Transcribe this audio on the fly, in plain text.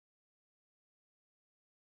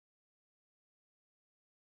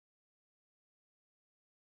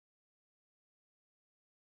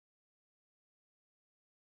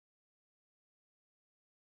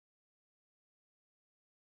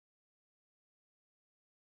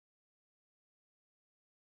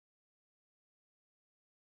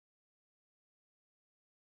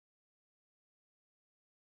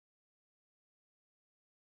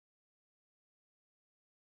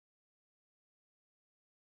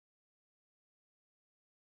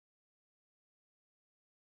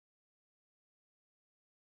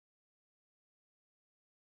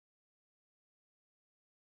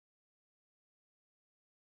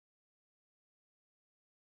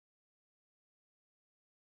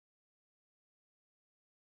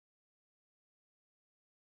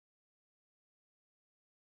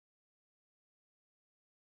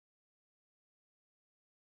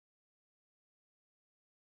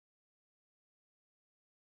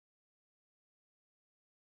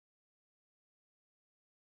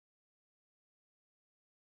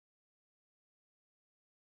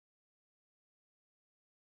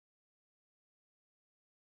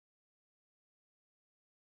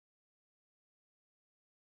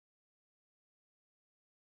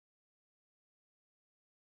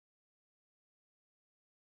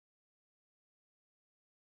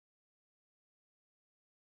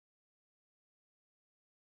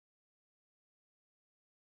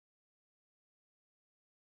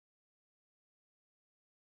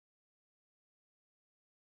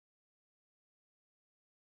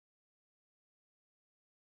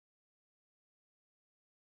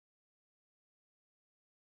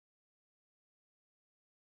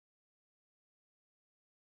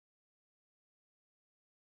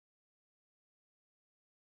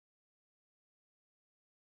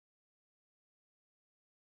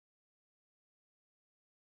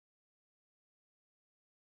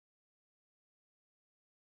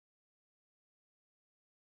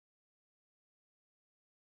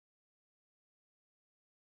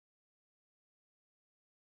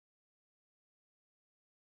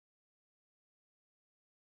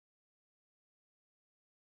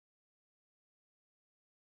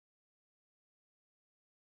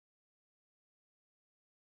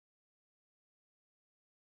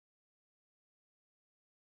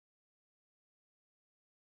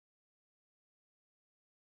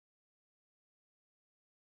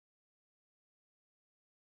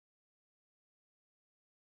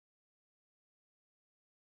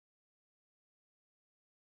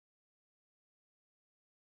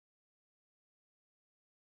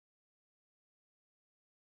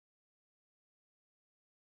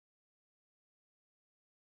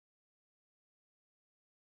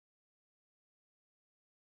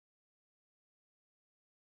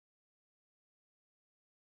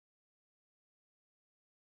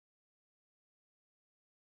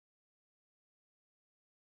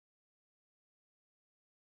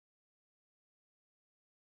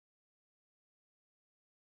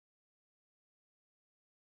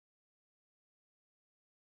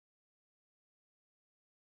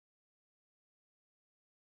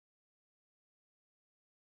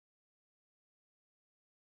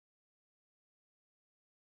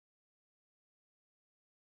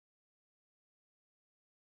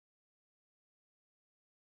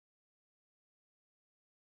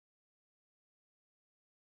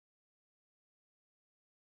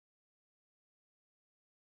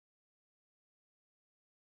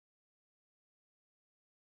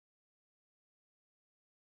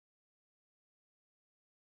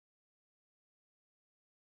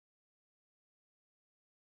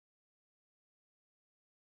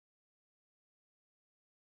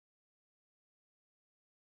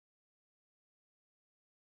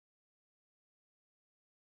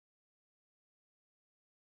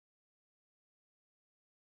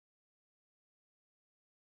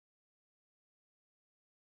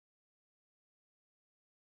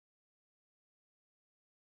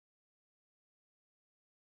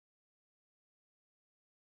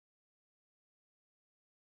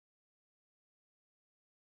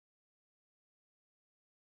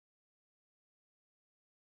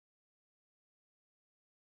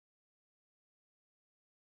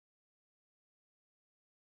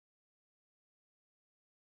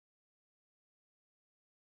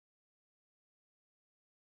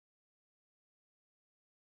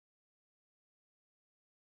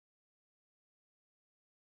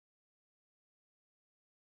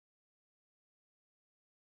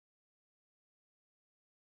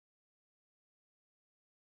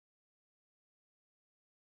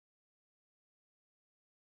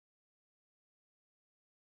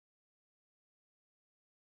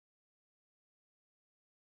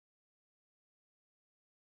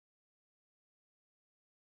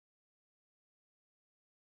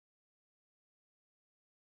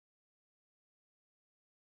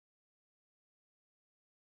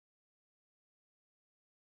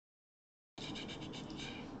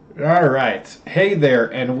All right. Hey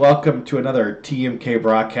there, and welcome to another TMK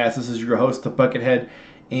broadcast. This is your host, the Buckethead,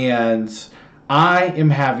 and I am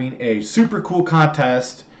having a super cool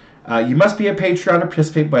contest. You must be a Patreon to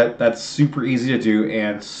participate, but that's super easy to do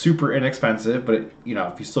and super inexpensive. But if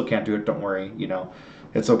you still can't do it, don't worry.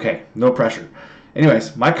 It's okay. No pressure.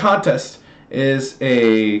 Anyways, my contest is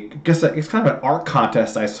I guess it's kind of an art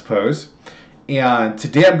contest, I suppose. And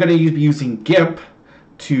today I'm going to be using GIMP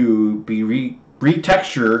to be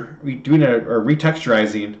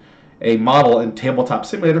retexturizing a model in Tabletop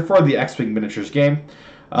Simulator for the X-Wing Miniatures game.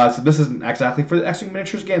 So this isn't exactly for the X-Wing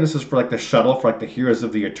Miniatures game. This is for like the shuttle, for like the Heroes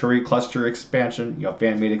of the Artillery Cluster expansion,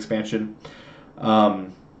 fan-made expansion. Or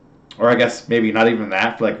I guess maybe not even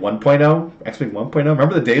that, for like 1.0, X-Wing 1.0.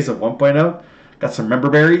 Remember the days of 1.0? Got some member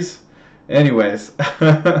berries? Anyways.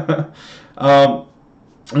 I'm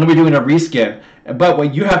gonna be doing a reskin. But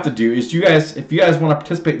what you have to do is, if you guys want to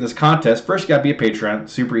participate in this contest, first you gotta be a Patreon.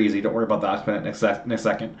 Super easy. Don't worry about that. I'll explain it next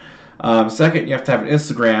second. Second, you have to have an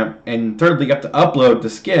Instagram, and thirdly, you have to upload the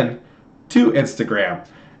skin to Instagram.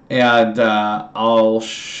 And I'll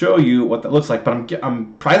show you what that looks like. But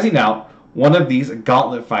I'm prizing out one of these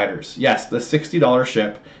Gauntlet fighters. Yes, the $60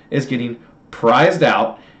 ship is getting prized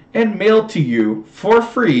out and mailed to you for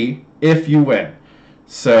free if you win.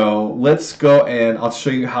 So let's go and I'll show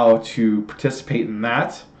you how to participate in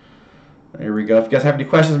that. There we go. If you guys have any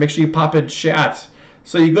questions, make sure you pop in chat.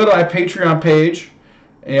 So you go to my Patreon page,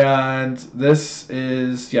 and this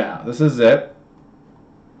is it.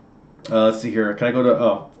 Let's see here. Can I go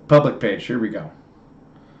to public page? Here we go.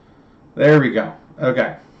 There we go.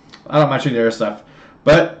 Okay. I don't mind showing the other stuff,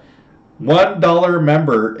 but $1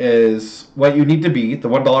 member is what you need to be. The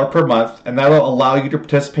 $1 per month, and that'll allow you to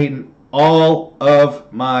participate in all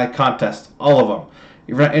of my contests, all of them. If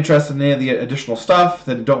you're not interested in any of the additional stuff,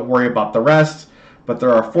 then don't worry about the rest. But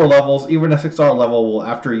there are 4 levels. Even a $6 level will,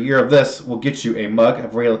 after a year of this, will get you a mug.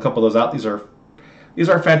 I've rated a couple of those out. These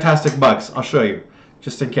are fantastic mugs. I'll show you,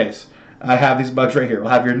 just in case. I have these mugs right here. We'll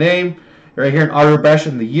have your name right here in auto brush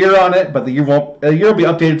and the year on it, but the year won't. The year will be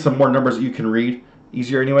updated to some more numbers that you can read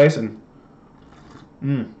easier, anyways. And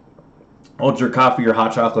hold your coffee, your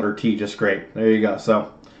hot chocolate, or tea, just great. There you go.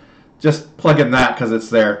 So just plug in that because it's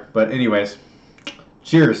there. But anyways,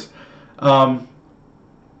 cheers. All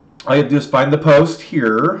you have to do is find the post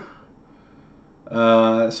here.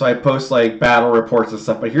 So I post like battle reports and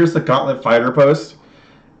stuff. But here's the Gauntlet Fighter post.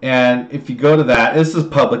 And if you go to that, this is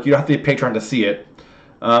public. You don't have to be a patron to see it.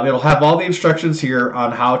 It'll have all the instructions here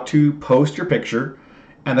on how to post your picture.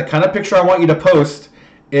 And the kind of picture I want you to post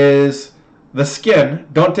is the skin.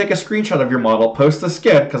 Don't take a screenshot of your model. Post the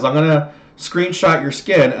skin, because I'm going to screenshot your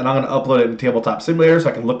skin and I'm going to upload it in Tabletop Simulator so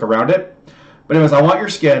I can look around it. But anyways, I want your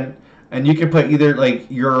skin, and you can put either like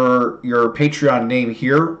your Patreon name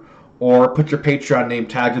here, or put your Patreon name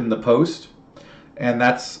tagged in the post, and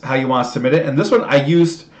that's how you want to submit it. And this one I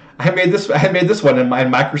made this one in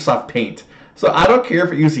Microsoft Paint. So I don't care if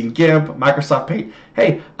you're using GIMP, Microsoft Paint.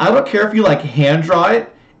 Hey, I don't care if you like hand draw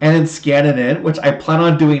it and then scan it in, which I plan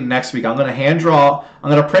on doing next week. I'm going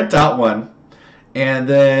to print out one, and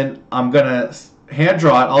then I'm going to hand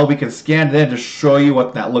draw it. All we can scan it in to show you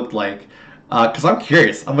what that looked like. Because I'm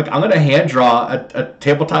curious. I'm going to hand draw a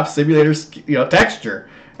Tabletop Simulator texture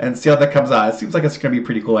and see how that comes out. It seems like it's going to be a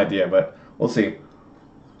pretty cool idea, but we'll see.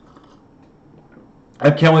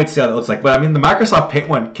 I can't wait to see how that looks like. But I mean, the Microsoft Paint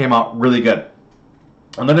one came out really good.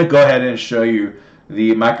 I'm going to go ahead and show you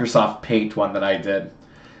the Microsoft Paint one that I did.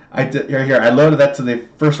 I loaded that to the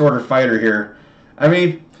First Order Fighter here. I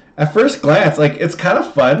mean, at first glance, like, it's kind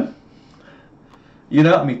of fun.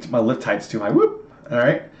 I mean, my lip tight's too high. Whoop. All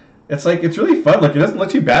right. It's really fun. Like, it doesn't look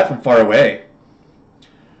too bad from far away.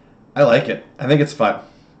 I like it. I think it's fun.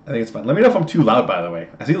 Let me know if I'm too loud, by the way.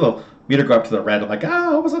 I see the little meter go up to the red. I'm like,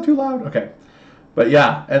 I was not too loud. Okay. But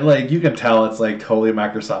yeah, and like, you can tell it's like totally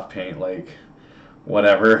Microsoft Paint. Like,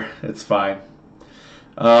 whatever. It's fine.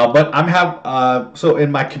 But so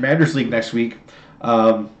in my Commanders League next week,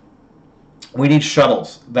 we need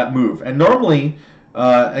shuttles that move. And normally,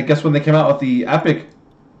 I guess when they came out with the Epic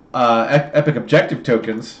objective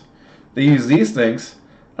tokens, they use these things.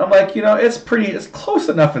 I'm like, it's close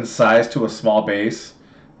enough in size to a small base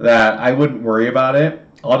that I wouldn't worry about it.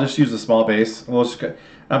 I'll just use a small base.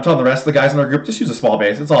 I'm telling the rest of the guys in our group, just use a small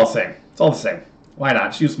base. It's all the same. It's all the same. Why not?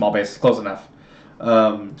 Just use a small base. It's close enough.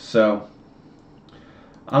 So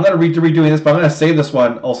I'm going to redoing this, but I'm going to save this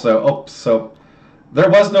one also. Oh, so there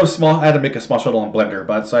was no small. I had to make a small shuttle in Blender,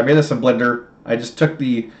 but so I made this in Blender. I just took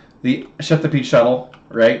the Chef the Pete shuttle,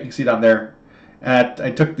 right? You can see down there. And I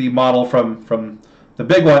took the model from the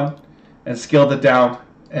big one and scaled it down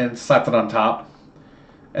and slapped it on top.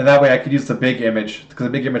 And that way I could use the big image, because the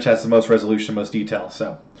big image has the most resolution, most detail.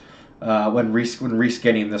 So when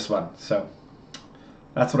reskinning this one, so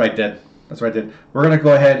that's what I did. That's what I did. We're gonna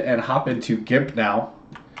go ahead and hop into GIMP now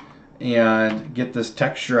and get this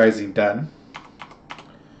texturizing done.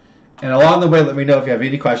 And along the way, let me know if you have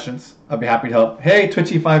any questions. I'll be happy to help. Hey,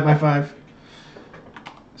 Twitchy5x5.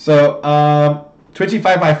 So,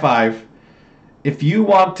 Twitchy5x5, if you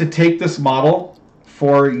want to take this model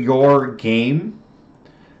for your game,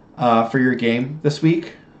 this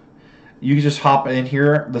week, you can just hop in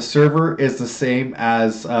here. The server is the same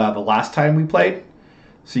as the last time we played.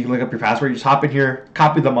 So you can look up your password. You just hop in here,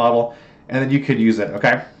 copy the model, and then you could use it.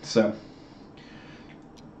 Okay, so.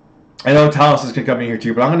 I know Talos is gonna come in here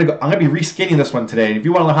too, but I'm gonna be reskinning this one today. And if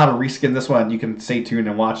you want to know how to reskin this one, you can stay tuned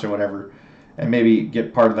and watch it, whatever, and maybe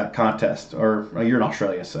get part of that contest. Or well, you're in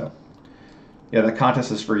Australia, so yeah, the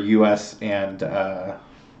contest is for U.S. and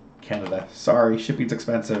Canada. Sorry, shipping's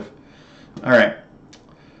expensive. All right,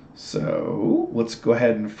 so let's go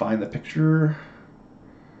ahead and find the picture.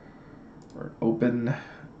 Or open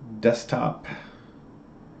desktop.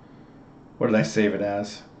 What did I save it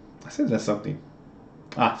as? I saved it as something.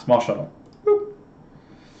 Small shuttle. Boop.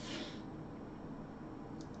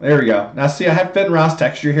 There we go. Now see, I have Finn Rouse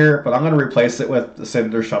texture here, but I'm going to replace it with the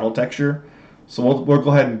Cinder shuttle texture. So we'll go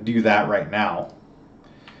ahead and do that right now.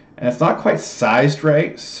 And it's not quite sized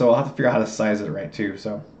right, so I'll have to figure out how to size it right too.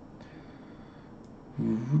 So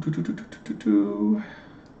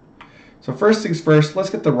first things first, let's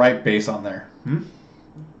get the right base on there.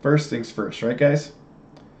 First things first, right guys?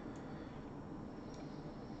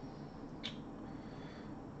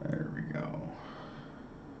 There we go.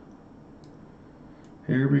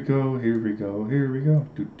 Here we go, here we go, here we go.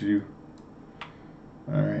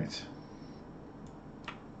 All right.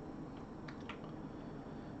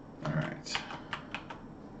 All right.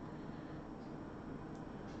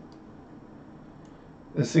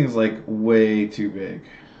 This thing's like way too big.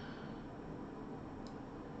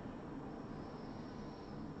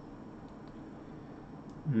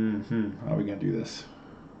 How are we gonna do this?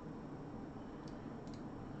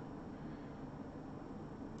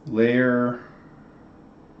 Layer.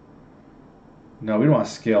 No, we don't want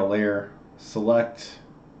to scale layer. Select.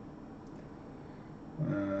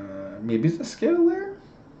 Maybe it's a scale layer?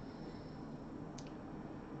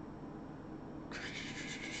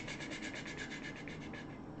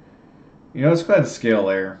 You know, let's go ahead and scale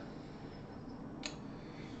layer.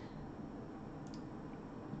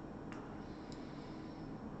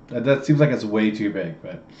 That seems like it's way too big,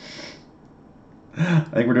 but I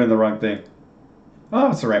think we're doing the wrong thing.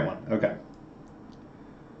 Oh, it's the right one. Okay.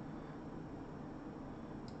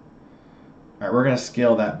 All right, we're going to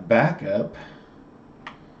scale that back up.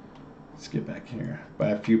 Let's get back here by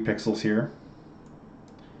a few pixels here.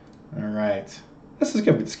 All right. This is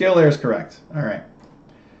good. Scale layer is correct. All right.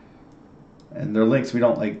 And their links, we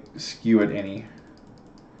don't like skew it any.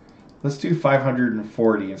 Let's do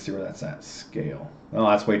 540 and see where that's at. Scale. Oh,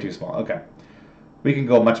 that's way too small. Okay. We can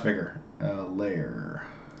go much bigger. Layer.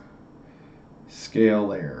 Scale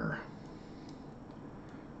layer.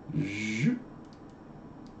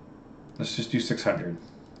 Let's just do 600.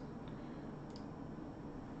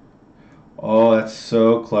 Oh, that's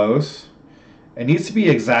so close. It needs to be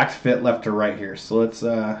exact fit left to right here. So let's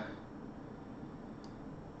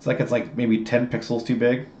it's like maybe 10 pixels too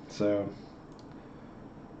big. So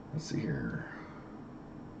let's see here.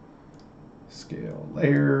 Scale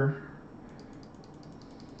layer.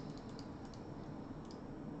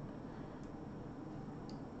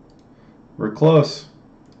 We're close.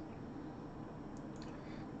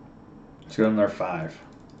 Let's go another 5.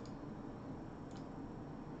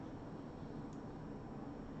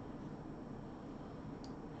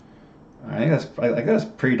 I think that's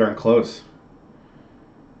pretty darn close.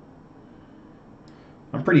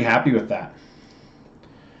 I'm pretty happy with that.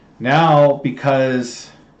 Now, because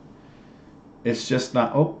it's just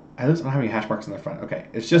not, I don't have any hash marks in the front. Okay,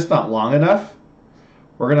 it's just not long enough.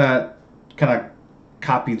 We're gonna kind of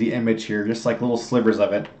copy the image here, just like little slivers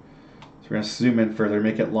of it. So we're gonna zoom in further,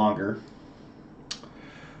 make it longer.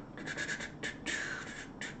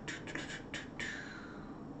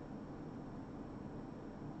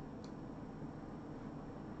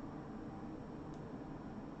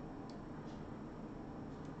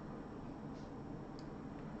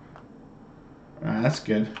 That's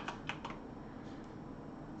good.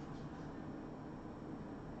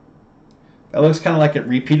 That looks kind of like it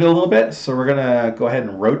repeated a little bit, so we're gonna go ahead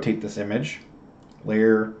and rotate this image.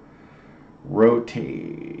 Layer,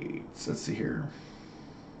 rotate. Let's see here.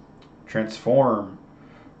 Transform,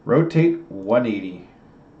 rotate 180.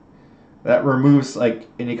 That removes like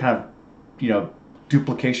any kind of,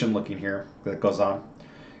 duplication looking here that goes on.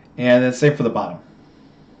 And then same for the bottom.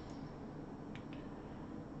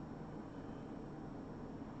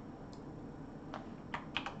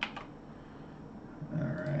 All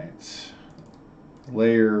right.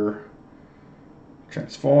 Layer,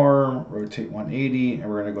 transform, rotate 180, and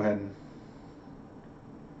we're going to go ahead and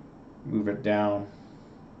move it down.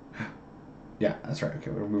 Yeah, that's right.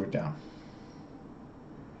 Okay, we'll move it down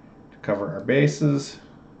to cover our bases.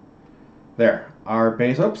 There, our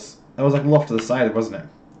base. Oops, that was like a little off to the side, wasn't it?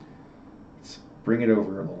 Let's bring it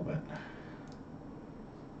over a little bit.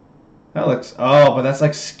 That looks. Oh, but that's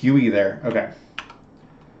like skewy there. Okay.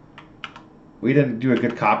 We didn't do a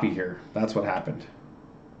good copy here. That's what happened.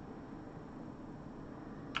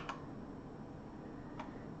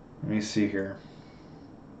 Let me see here.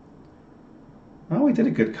 Oh, we did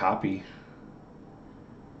a good copy.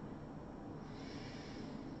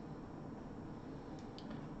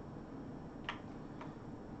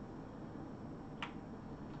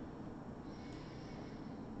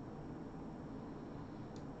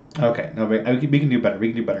 Okay, no, we can do better. We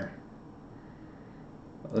can do better.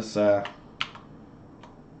 Let's, all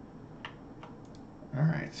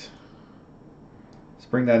right. Let's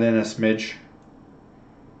bring that in a smidge.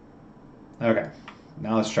 Okay,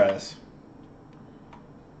 now let's try this.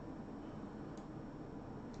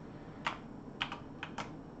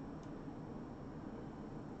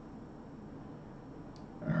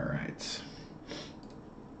 All right.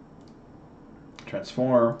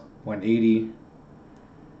 Transform, 180.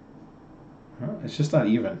 Oh, it's just not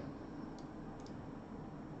even.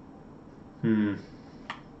 The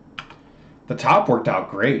top worked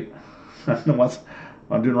out great. I don't know what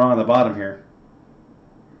I'm doing wrong on the bottom here.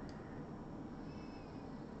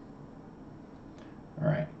 All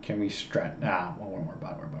right, can we stretch? One more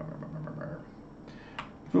bottom.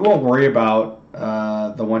 We won't worry about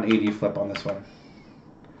the 180 flip on this one.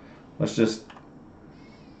 Let's just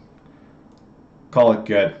call it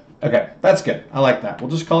good. Okay, that's good. I like that.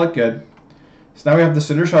 We'll just call it good. So now we have the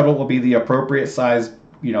center shuttle will be the appropriate size,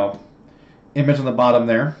 image on the bottom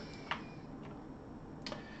there.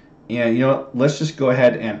 And let's just go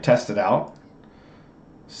ahead and test it out.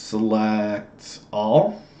 Select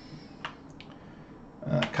all.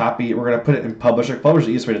 Copy. We're going to put it in Publisher. Publisher is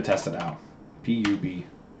the easiest way to test it out. PUB.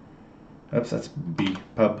 Oops, that's B.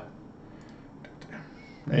 Pub.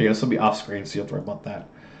 There you go. This will be off screen, so you don't have to worry about that.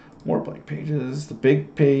 More blank pages. The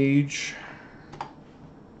big page.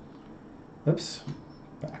 Oops.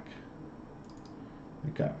 Back.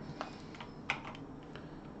 Okay.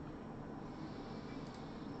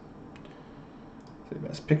 Save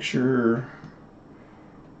as picture.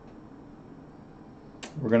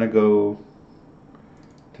 We're going to go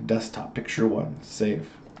to desktop picture 1. Save.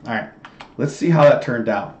 All right. Let's see how that turned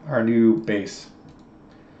out. Our new base.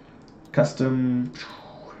 Custom.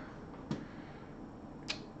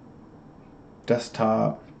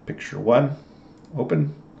 Desktop picture 1.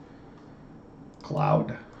 Open.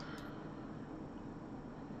 Cloud.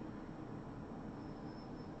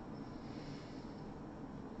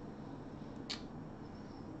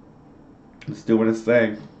 It's doing its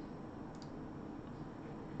thing.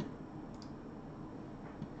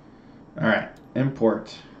 All right,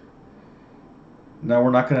 import. No,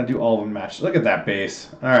 we're not going to do all of them match. Look at that base.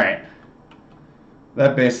 All right.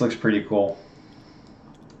 That base looks pretty cool.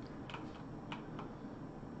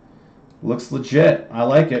 Looks legit. I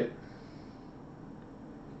like it.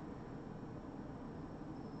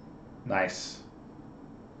 Nice.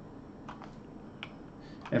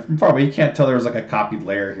 And from far away, you can't tell there was like a copied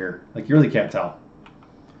layer here. Like, you really can't tell.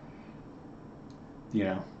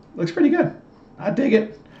 Looks pretty good. I dig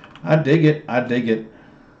it. I dig it. I dig it.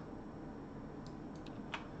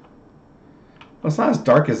 Well, it's not as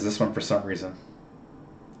dark as this one for some reason.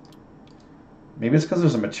 Maybe it's because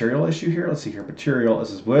there's a material issue here. Let's see here. Material.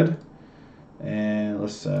 This is wood. And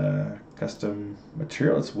let's custom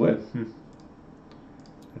material. It's wood. Did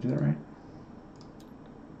I do that right?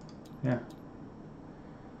 Yeah.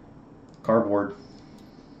 Cardboard.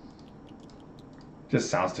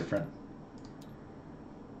 Just sounds different.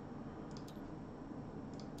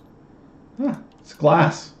 Huh, it's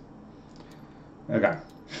glass. Okay.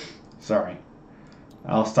 Sorry.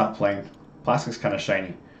 I'll stop playing. Plastic's kind of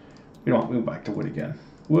shiny. We don't move back to wood again.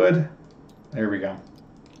 Wood. There we go.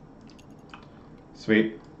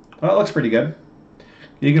 Sweet. Well, it looks pretty good.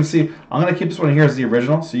 You can see, I'm going to keep this one here as the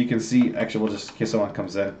original so you can see, actually, we'll just, in case someone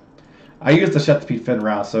comes in. I use the Shut-the-Feet fin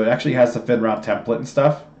round, so it actually has the fin round template and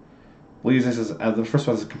stuff. We'll use this as the first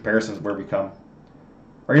one as a comparison of where we come.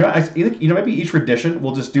 Or maybe each rendition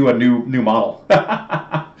we'll just do a new model.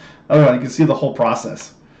 Oh, you can see the whole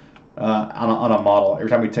process on a model every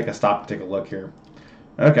time we take a stop and take a look here.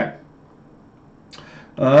 Okay.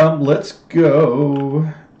 Let's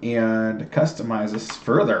go and customize this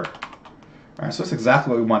further. All right, so that's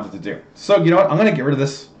exactly what we wanted to do. So you know what? I'm gonna get rid of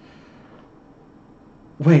this.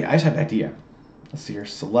 Wait, I just had an idea. Let's see here.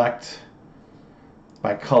 Select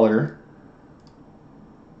by color.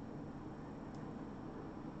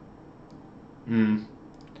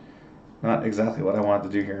 Not exactly what I wanted to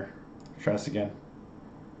do here. Try this again.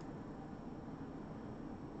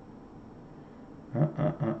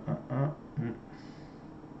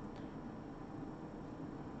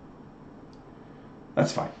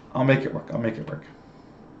 That's fine. I'll make it work. I'll make it work.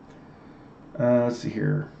 Let's see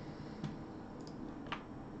here.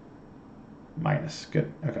 Minus.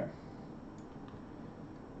 Good. Okay.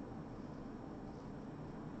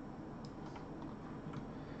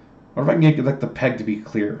 What if I can get like the peg to be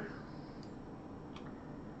clear?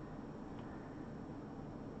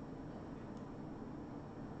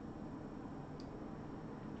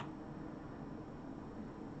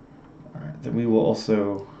 All right. Then we will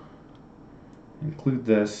also include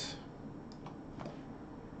this,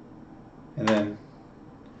 and then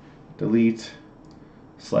delete,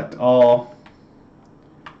 select all.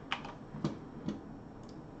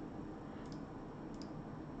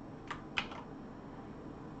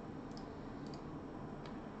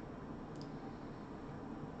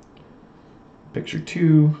 Picture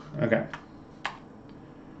 2. Okay.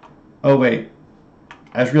 Oh wait,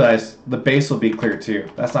 I just realized the base will be clear too.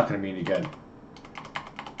 That's not going to be any good.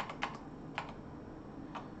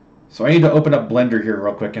 So I need to open up Blender here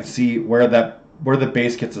real quick and see where the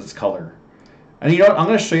base gets its color. And you know what? I'm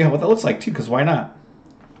going to show you what that looks like too, because why not?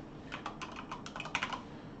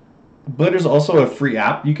 Blender's also a free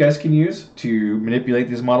app you guys can use to manipulate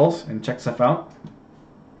these models and check stuff out.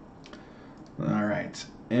 All right,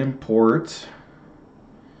 import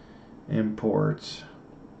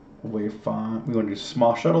wave font. We want to do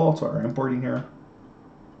small shuttle, so we're importing here.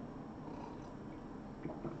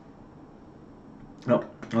 Nope,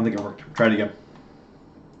 I don't think it worked. Try it again.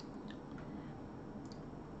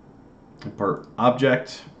 Import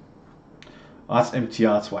object. Oh, that's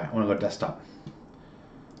MTL, that's why. I want to go desktop.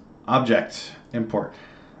 Object, import.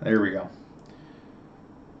 There we go.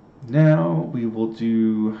 Now we will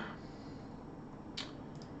do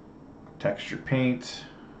texture paint.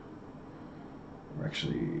 We're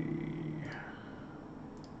actually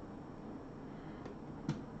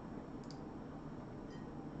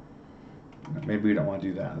maybe we don't want to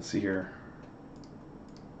do that. Let's see here.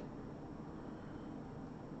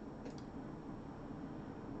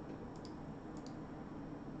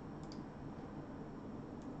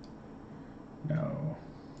 No.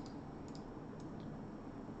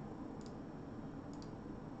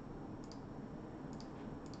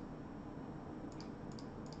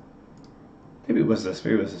 Maybe it was this.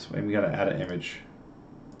 Maybe it was this way. We got to add an image.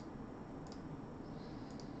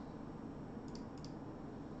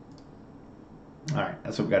 All right,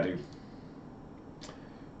 that's what we got to do.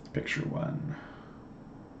 Picture 1.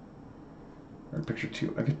 Or picture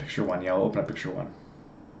 2. I guess picture 1. Yeah, I'll open up picture 1.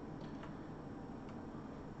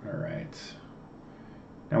 All right.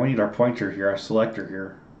 Now we need our pointer here, our selector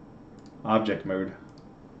here. Object mode.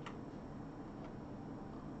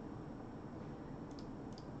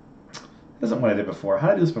 This isn't what I did before. How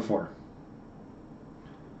did I do this before?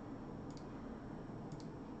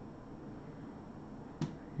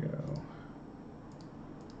 Go.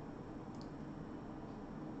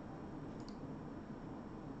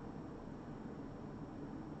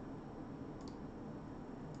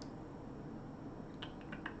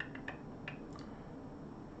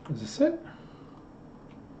 Is this it?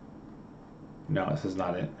 No, this is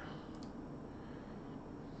not it.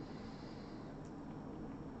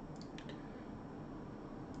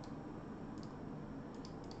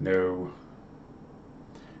 No.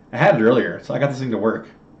 I had it earlier, so I got this thing to work.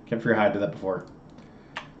 Can't figure out how I did that before.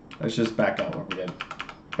 Let's just back up what we did.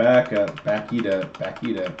 Back up, back it up, back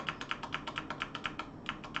it up.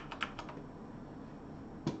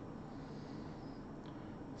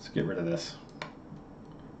 Let's get rid of this.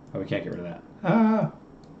 Oh, we can't get rid of that. Ah.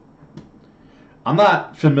 I'm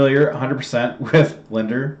not familiar 100% with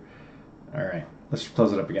Blender. All right, let's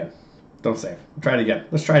close it up again. Don't save. Try it again.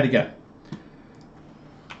 Let's try it again.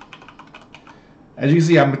 As you can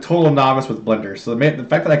see, I'm a total novice with Blender, so the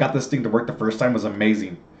fact that I got this thing to work the first time was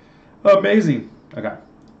amazing. Amazing. Okay.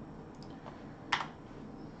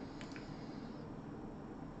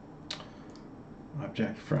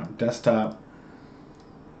 Object from desktop.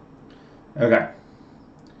 Okay.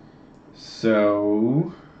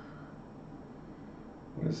 So,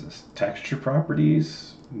 what is this? Texture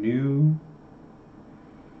properties, new,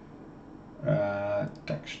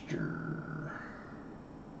 texture.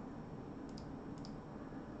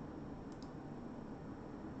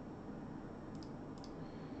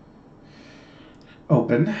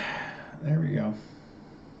 Open. There we go.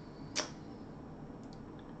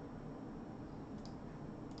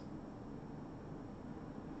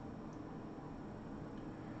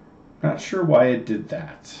 Not sure why it did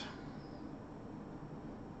that.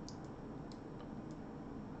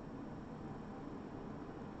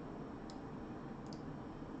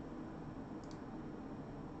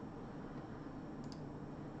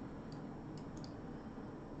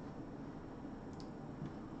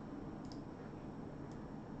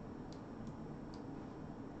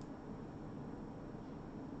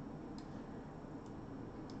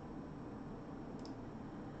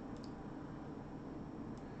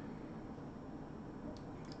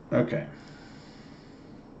 Okay.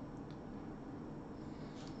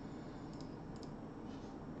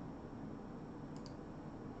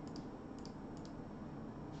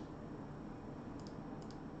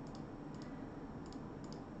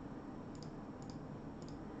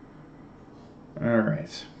 All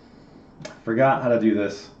right. Forgot how to do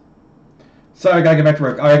this. Sorry, I gotta get back to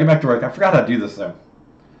work. All right, get back to work. I forgot how to do this though.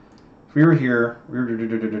 If we were here, we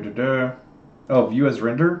were. Oh, view as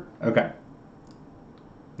render. Okay.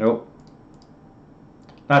 Nope.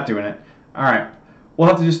 Not doing it. All right. We'll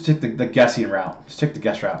have to just take the guessing route. Just take the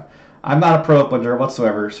guess route. I'm not a pro blender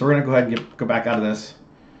whatsoever, so we're gonna go ahead and go back out of this.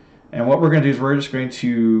 And what we're gonna do is we're just going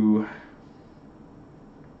to.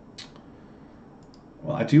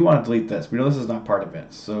 Well, I do want to delete this. We know this is not part of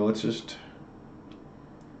it, so let's just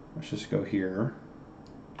go here.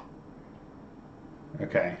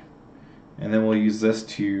 Okay. And then we'll use this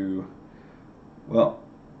to, well,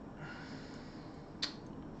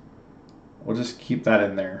 we'll just keep that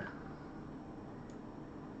in there.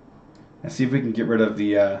 And see if we can get rid of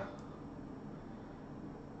the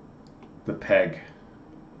peg.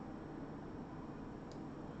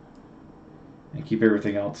 And keep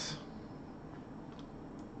everything else.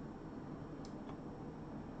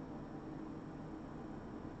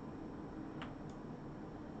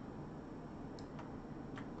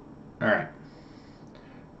 All right.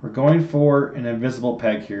 We're going for an invisible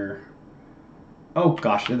peg here. Oh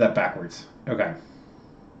gosh, I did that backwards. Okay.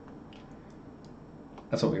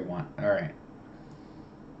 That's what we want. All right.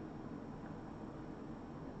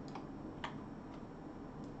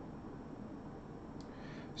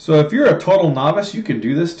 So if you're a total novice, you can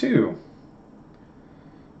do this too.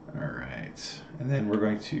 All right. And then we're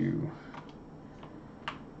going to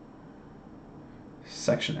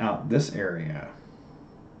section out this area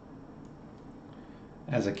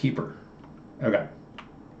as a keeper. Okay.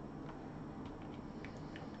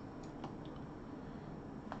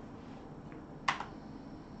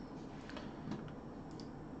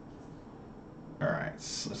 All right,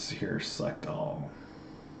 so let's see here, select all.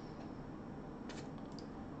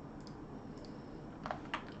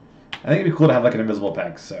 I think it'd be cool to have like an invisible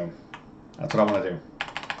peg, so that's what I want to do.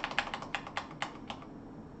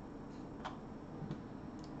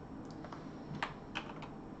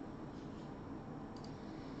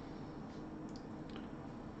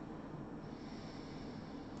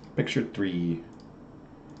 Picture 3.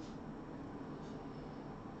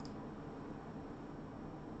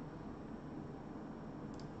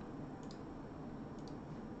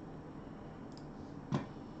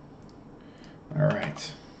 All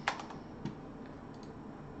right.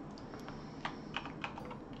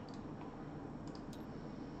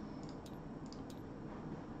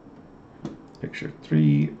 Picture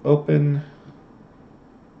 3, open.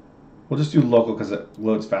 We'll just do local because it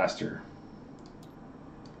loads faster.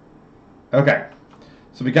 Okay.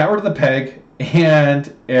 So we got rid of the peg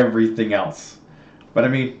and everything else. But I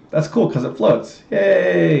mean, that's cool because it floats.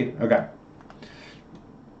 Yay! Okay.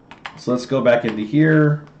 So let's go back into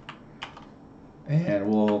here. And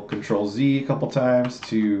we'll Control Z a couple times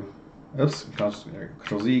to, oops, Control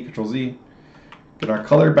Z, Control Z. Get our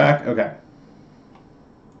color back. Okay.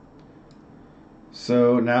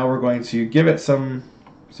 So now we're going to give it some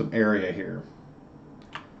area here.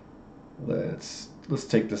 Let's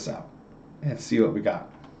take this out and see what we got.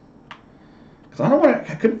 Because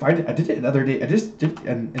I couldn't find it. I did it the other day. I just did it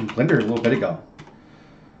in Blender a little bit ago.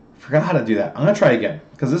 Forgot how to do that. I'm gonna try again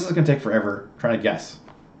because this is gonna take forever trying to guess.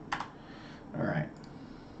 All right.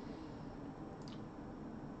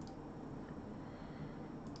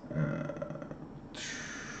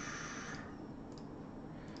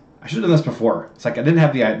 I should have done this before. It's like I didn't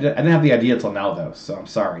have the idea until now though, so I'm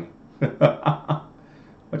sorry.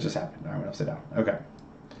 What just happened? I went upside down. Okay.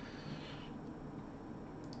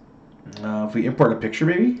 If we import a picture,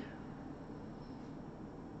 maybe?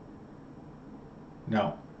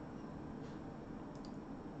 No.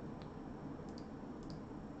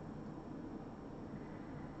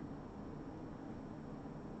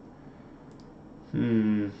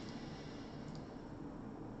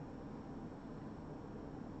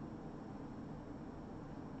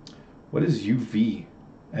 What is UV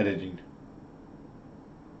editing?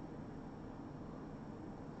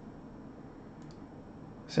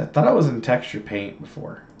 See, I thought I was in texture paint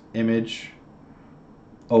before. Image,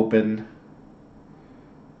 open,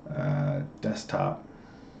 desktop,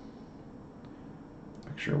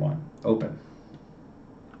 picture one, open.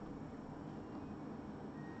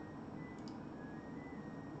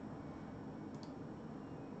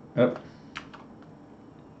 Oh.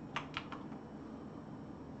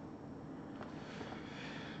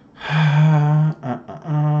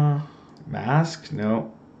 Mask?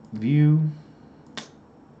 No. View.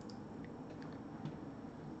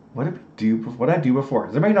 What did we do? What did I do before?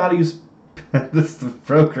 Does anybody know how to use this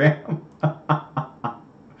program?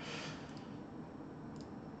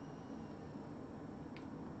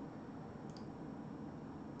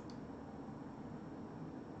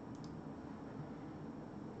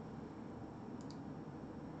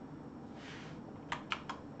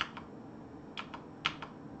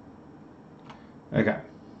 Okay.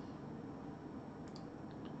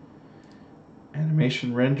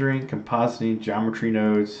 Animation rendering, compositing, geometry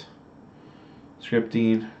nodes,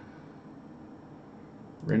 scripting,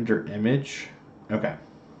 render image. Okay.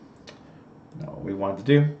 Not what we wanted to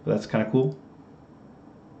do, but that's kind of cool.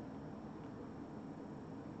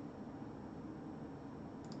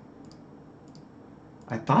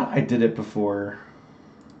 I thought I did it before.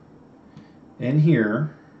 In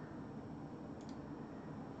here,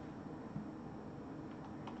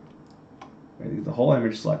 I leave the whole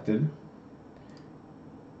image selected.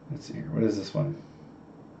 Let's see here. What is this one?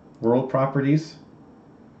 World properties?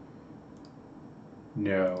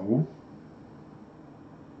 No.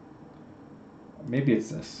 Maybe it's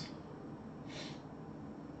this.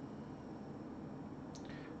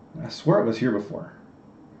 I swear it was here before.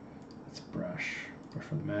 Let's brush. Brush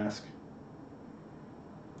for the mask.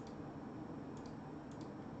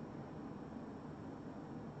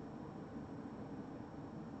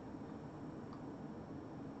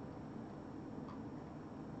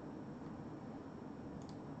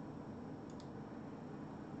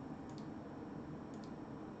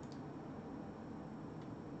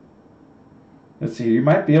 Let's see, you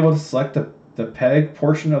might be able to select the peg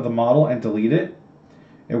portion of the model and delete it.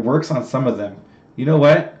 It works on some of them. You know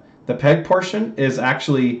what? The peg portion is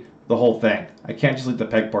actually the whole thing. I can't just delete the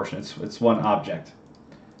peg portion. It's one object.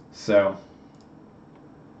 So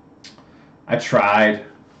I tried.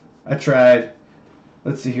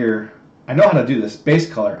 Let's see here. I know how to do this.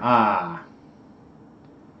 Base color.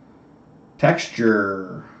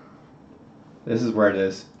 Texture. This is where it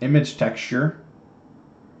is. Image texture.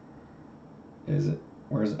 Is it?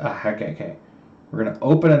 Where is it? Okay. We're going to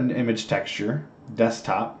open an image texture.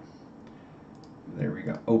 Desktop. There we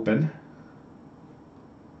go. Open.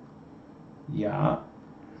 Yeah.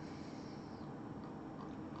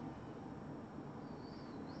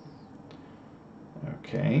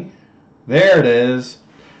 Okay. There it is.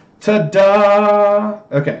 Ta-da!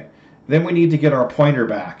 Okay. Then we need to get our pointer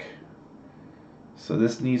back. So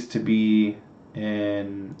this needs to be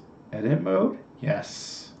in edit mode.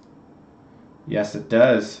 Yes. Yes, it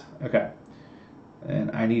does. Okay.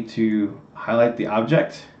 And I need to highlight the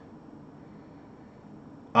object.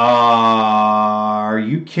 Are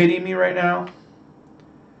you kidding me right now?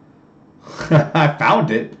 I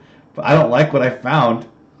found it, but I don't like what I found.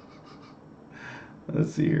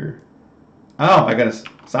 Let's see here. Oh my goodness.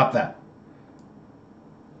 Stop that.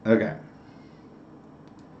 Okay.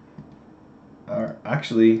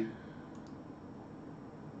 Actually,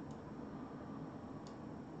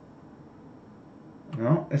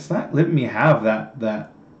 no, it's not letting me have that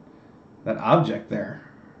object there.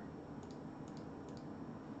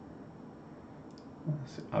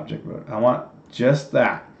 Let's see, object mode. I want just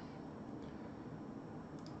that.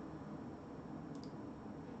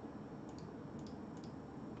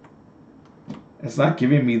 It's not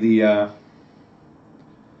giving me the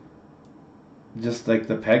just like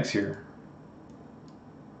the pegs here.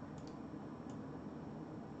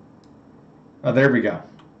 Oh, there we go.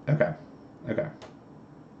 Okay.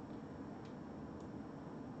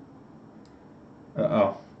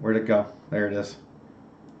 Uh-oh. Where'd it go? There it is.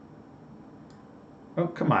 Oh,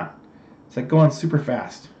 come on. It's like going super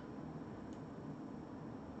fast.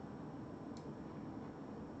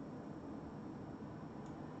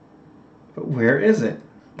 But where is it?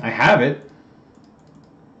 I have it.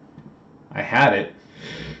 I had it.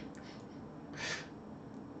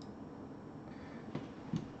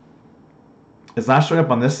 It's not showing up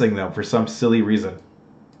on this thing, though, for some silly reason.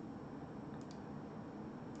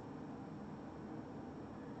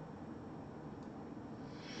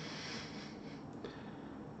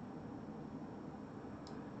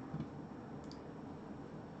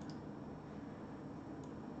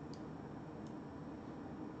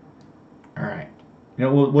 You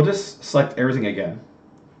know, we'll just select everything again.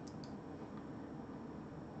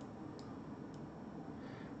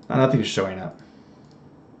 Nothing's showing up.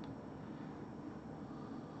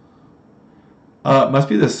 It must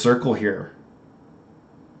be this circle here.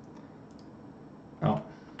 Oh.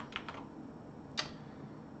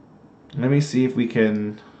 Let me see if we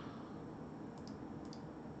can...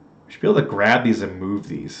 We should be able to grab these and move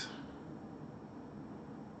these.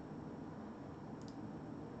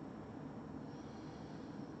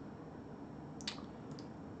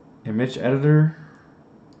 Image editor?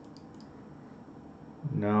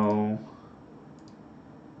 No.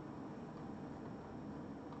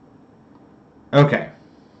 Okay.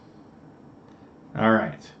 All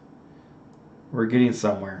right. We're getting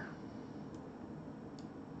somewhere.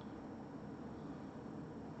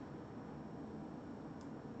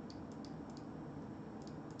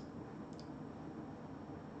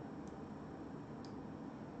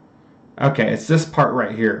 Okay, it's this part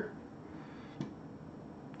right here.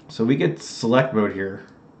 So we get select mode here.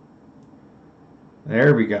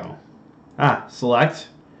 There we go. Ah, select.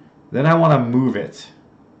 Then I want to move it.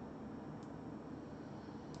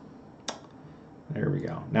 There we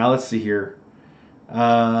go. Now let's see here.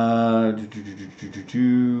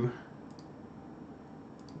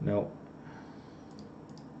 Nope.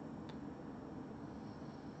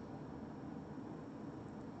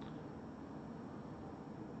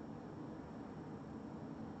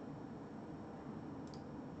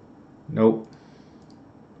 Nope.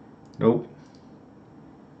 Nope.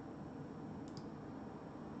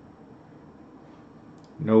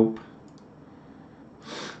 Nope.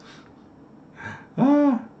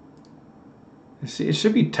 Ah. See, it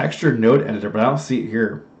should be texture node editor, but I don't see it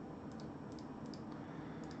here.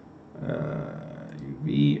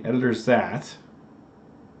 UV editor's that.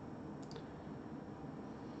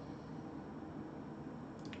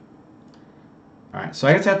 All right, so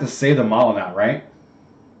I guess I have to save the model now, right?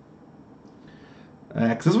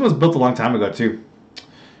 Because this one was built a long time ago too.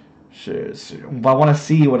 But I want to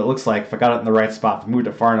see what it looks like if I got it in the right spot, if I moved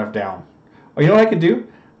it far enough down. Oh, you know what I could do?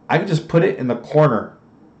 I could just put it in the corner.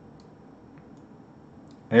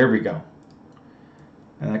 There we go.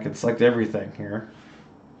 And I can select everything here.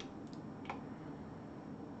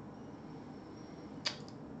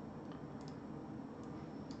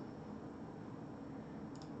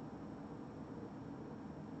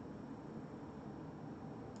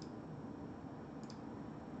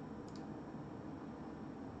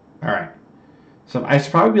 All right. So I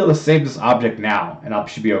should probably be able to save this object now, and I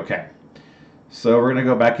should be okay. So we're going to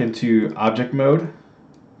go back into object mode.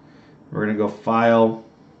 We're going to go File,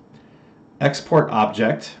 Export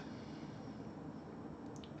Object,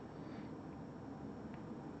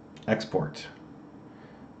 Export,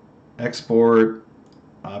 Export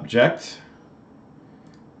Object.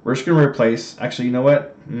 We're just going to replace, actually, you know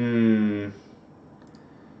what? We're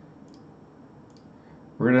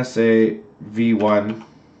going to say V1,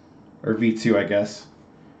 or V2, I guess.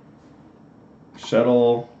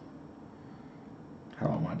 Shuttle, how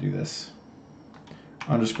do I want to do this?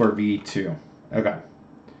 Underscore V2. Okay.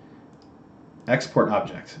 Export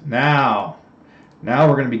object. Now we're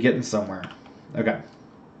going to be getting somewhere. Okay.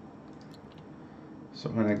 So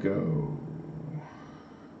I'm going to go,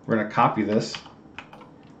 we're going to copy this.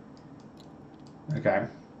 Okay.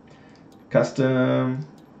 Custom,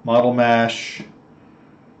 model mesh,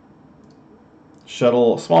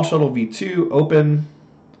 shuttle, small shuttle V2, open,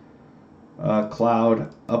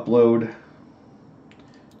 cloud, upload,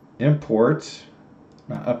 import,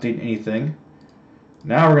 not update anything.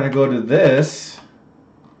 Now we're going to go to this,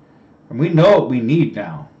 and we know what we need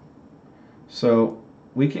now. So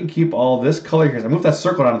we can keep all this color here. I move that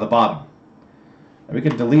circle down to the bottom. And we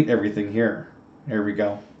can delete everything here. There we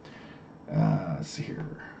go. Let's see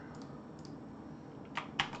here.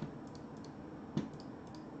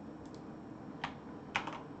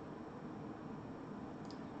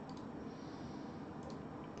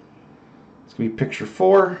 It's going to be picture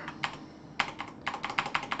 4.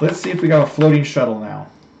 Let's see if we got a floating shuttle now.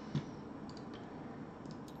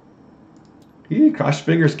 Cross your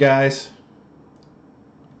fingers, guys.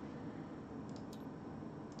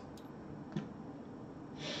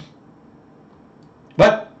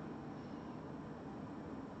 What?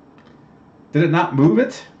 Did it not move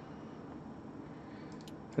it?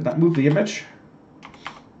 Did it not move the image?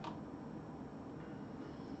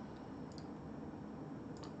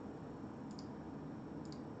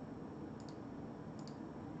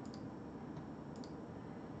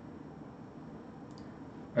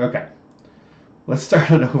 Okay. Let's start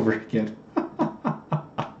it over again.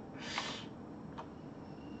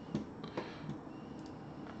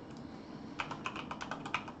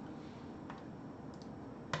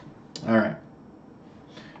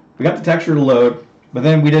 We got the texture to load, but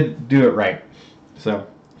then we didn't do it right. So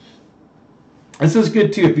this is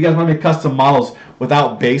good too. If you guys want to make custom models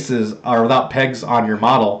without bases or without pegs on your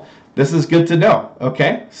model, this is good to know.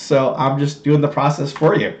 Okay, so I'm just doing the process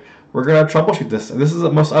for you. We're gonna troubleshoot this. This is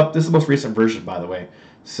the most recent version, by the way.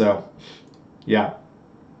 So yeah,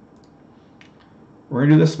 we're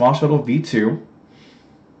gonna do the small shuttle V2.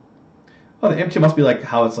 Oh, the M2 must be like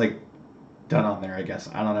how it's like done on there, I guess.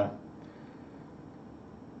 I don't know.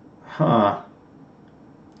 Huh.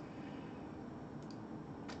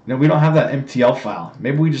 No, we don't have that MTL file.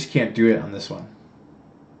 Maybe we just can't do it on this one.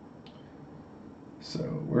 So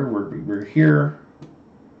where were we? We're here.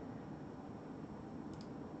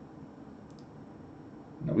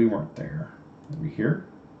 No, we weren't there. Are we here?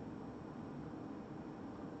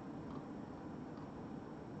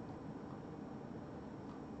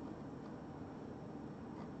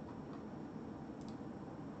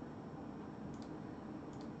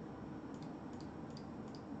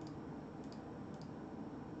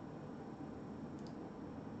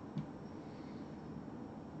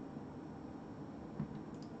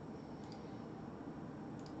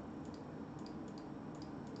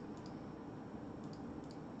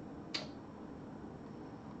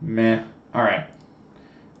 Meh. All right.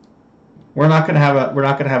 We're not gonna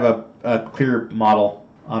have a clear model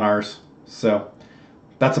on ours, so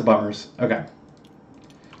that's a bummers. Okay.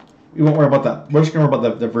 We won't worry about that. We're just gonna worry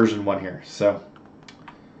about the version 1 here. So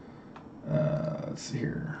let's see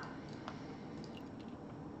here.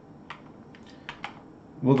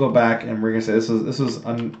 We'll go back and we're gonna say we're not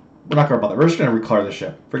gonna worry about that. We're just gonna recolor the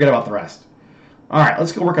ship. Forget about the rest. All right,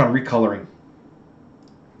 let's go work on recoloring.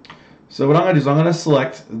 So what I'm gonna do is I'm gonna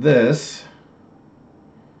select this,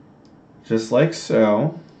 just like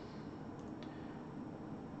so.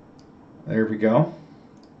 There we go.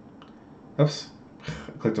 Oops,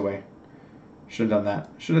 I clicked away. Should have done that.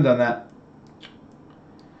 Should have done that.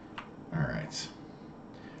 All right.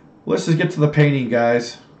 Let's just get to the painting,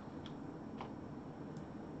 guys.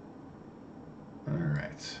 All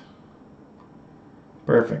right.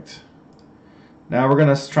 Perfect. Now we're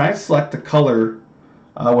gonna try and select the color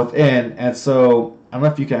within, and so I don't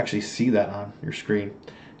know if you can actually see that on your screen.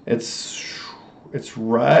 It's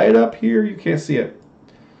right up here. You can't see it.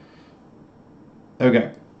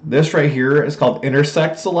 Okay. This right here is called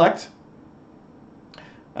intersect select.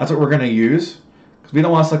 That's what we're going to use because we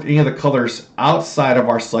don't want to select any of the colors outside of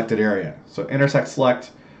our selected area. So intersect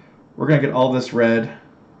select, we're going to get all this red.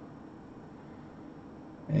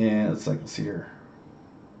 And let's see here.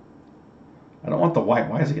 I don't want the white.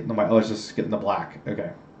 Why is it getting the white? Oh, it's just getting the black.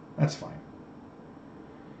 Okay, that's fine.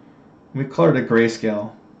 We color to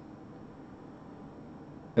grayscale.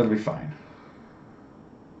 It'll be fine.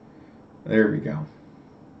 There we go.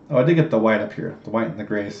 Oh, I did get the white up here. The white and the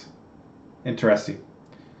grays. Interesting.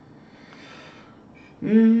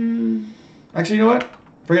 Actually, you know what?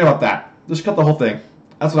 Forget about that. Just cut the whole thing.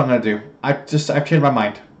 That's what I'm going to do. I've changed my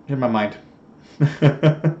mind.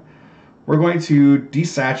 We're going to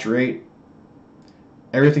desaturate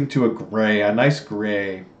everything to a gray, a nice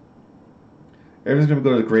gray. Everything's going to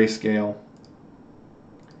go to the grayscale.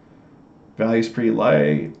 Value's pretty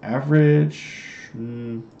light. Average.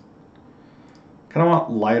 Kind of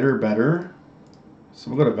want lighter better.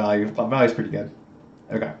 So we'll go to value. Value's pretty good.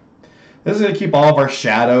 Okay. This is going to keep all of our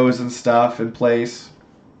shadows and stuff in place.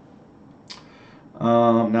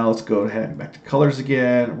 Now let's go ahead and back to colors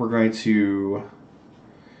again. We're going to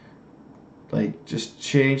just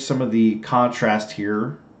change some of the contrast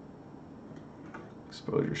here.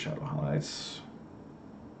 Exposure, shadow, highlights,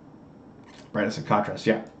 brightness, and contrast.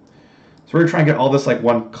 Yeah. So we're going to try and get all this like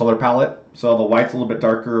one color palette. So the white's a little bit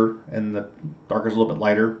darker and the darker's a little bit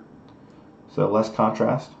lighter. So less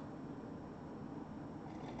contrast.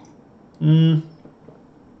 Yeah,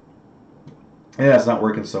 it's not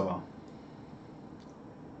working so well.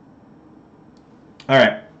 All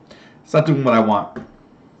right. It's not doing what I want.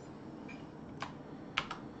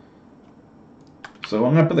 So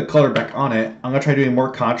I'm going to put the color back on it. I'm going to try doing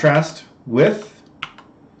more contrast with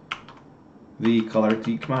the color.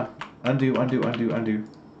 Come on. Undo, undo, undo, undo.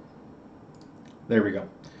 There we go.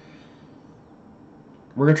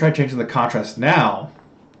 We're going to try changing the contrast now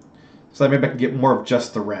so that maybe I can get more of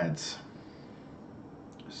just the reds.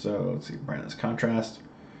 So let's see, brightness, contrast.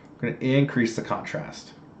 We're going to increase the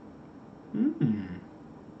contrast. We'll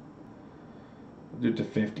do it to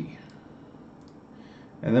 50.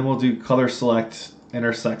 And then we'll do color select,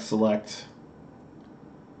 intersect select.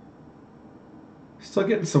 Still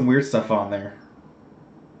getting some weird stuff on there.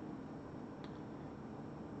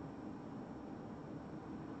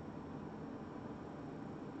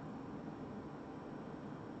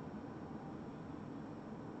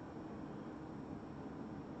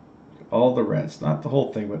 all the reds, not the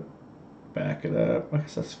whole thing, but back it up. I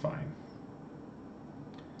guess that's fine.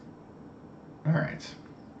 All right.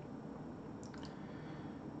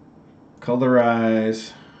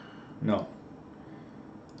 Colorize. No.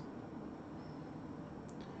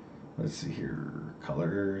 Let's see here.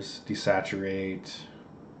 Colors, desaturate,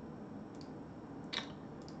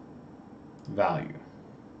 value.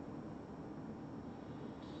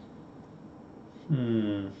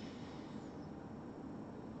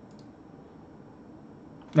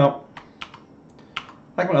 Nope. I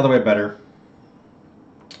like my other way better.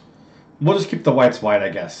 We'll just keep the whites white, I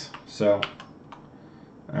guess. So,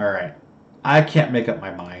 all right. I can't make up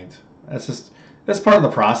my mind. That's part of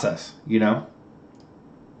the process, you know?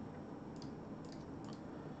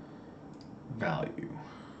 Value.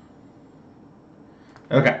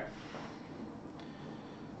 Okay.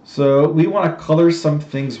 So we want to color some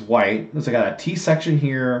things white. So I got a T section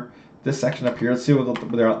here, this section up here. Let's see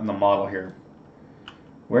what they're out in the model here.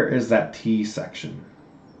 Where is that T section?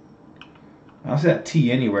 I don't see that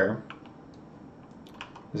T anywhere.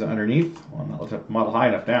 Is it underneath? Well, I'm not looking at the model high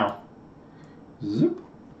enough now. Zoop.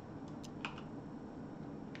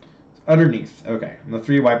 It's underneath. Okay. And the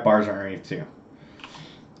 3 white bars are underneath too.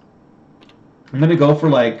 I'm going to go for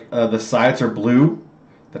like the sides are blue.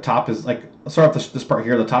 The top is like, let's start off this part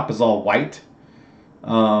here. The top is all white.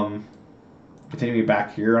 Continuing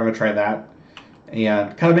back here, I'm going to try that.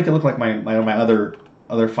 And kind of make it look like my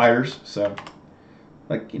other fighters. So,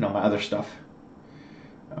 like, you know, my other stuff.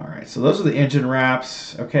 All right, so those are the engine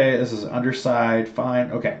wraps. Okay, this is underside.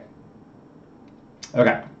 Fine. Okay. Okay.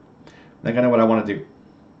 I think I know what I want to do.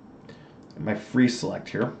 My free select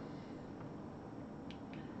here.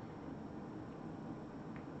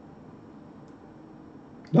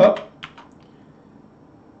 Oh.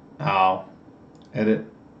 Oh. Edit.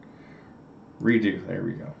 Redo. There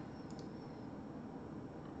we go.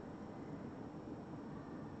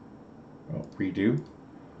 Oh, redo.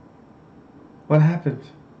 What happened?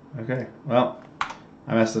 Okay, well,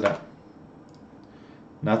 I messed it up.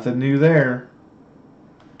 Nothing new there.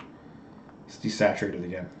 It's desaturated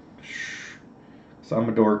again. So I'm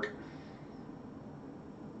a dork.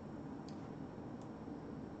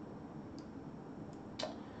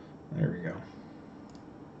 There we go.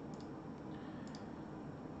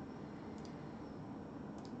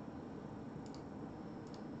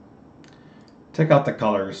 Take out the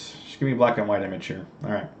colors. Just give me a black and white image here.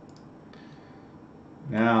 All right.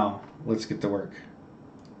 Now, let's get to work.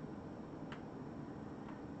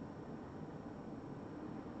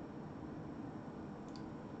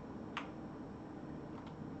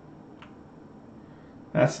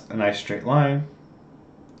 That's a nice straight line.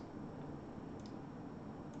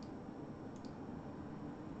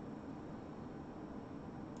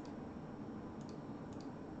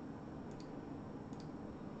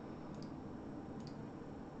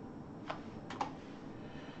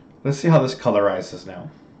 Let's see how this colorizes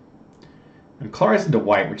now. I'm colorizing to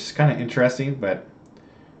white, which is kind of interesting, but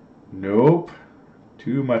nope.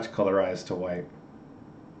 Too much colorized to white.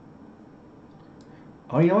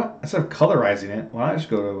 Oh, you know what? Instead of colorizing it, why don't I just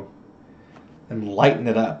go to and lighten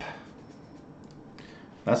it up?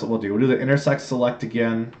 That's what we'll do. We'll do the intersect select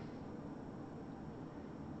again.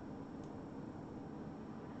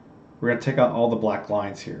 We're going to take out all the black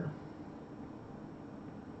lines here.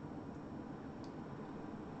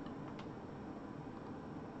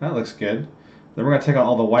 That looks good. Then we're going to take out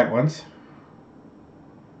all the white ones.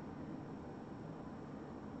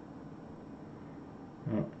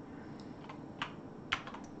 Oh.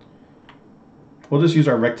 We'll just use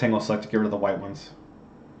our rectangle select to get rid of the white ones.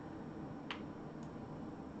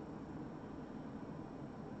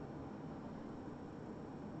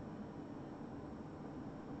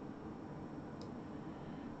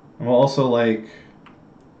 And we'll also like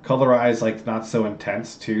colorize like not so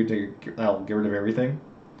intense too that'll get rid of everything.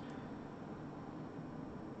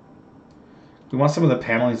 We want some of the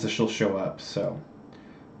panelings to still show up, so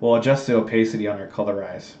we'll adjust the opacity on our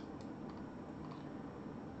colorize.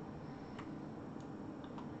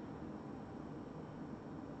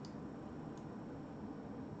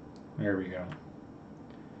 There we go.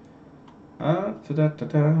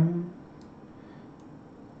 Ta-da-ta-da.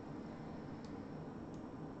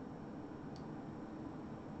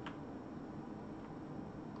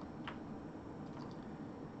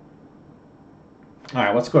 All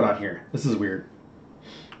right, what's going on here? This is weird.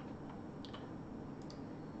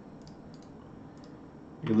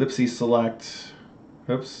 Ellipses select.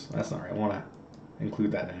 Oops, that's not right. I want to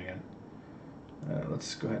include that in again.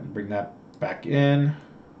 Let's go ahead and bring that back in.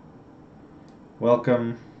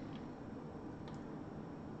 Welcome.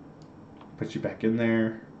 Put you back in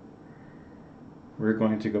there. we're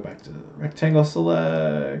going to go back to rectangle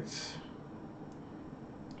select,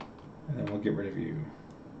 and then we'll get rid of you.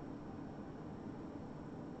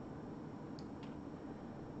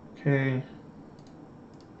 Okay.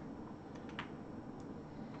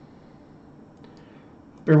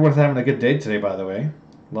 Hope everyone's having a good day today, by the way.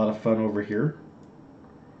 A lot of fun over here.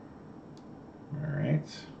 All right.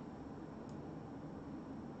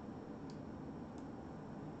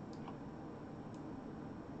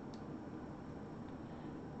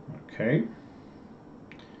 Okay.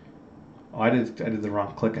 Oh, I did the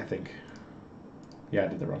wrong click, I think. Yeah, I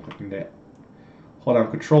did the wrong clicking that. Hold down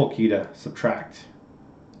Control key to subtract.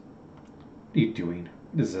 What are you doing?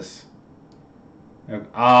 What is this? Okay.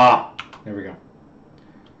 Ah, there we go.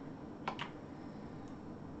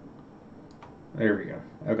 There we go.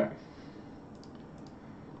 Okay.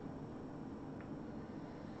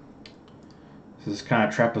 This is kind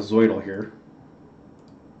of trapezoidal here.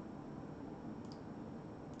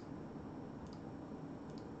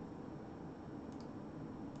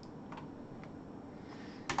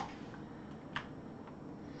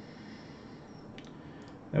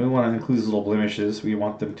 And we want to include these little blemishes. We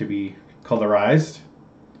want them to be colorized.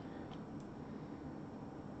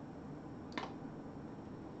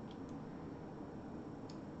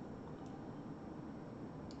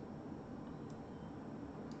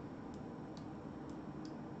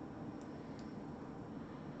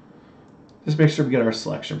 Just make sure we get our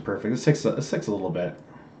selection perfect. This takes a little bit.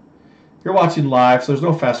 You're watching live, so there's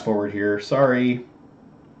no fast forward here. Sorry.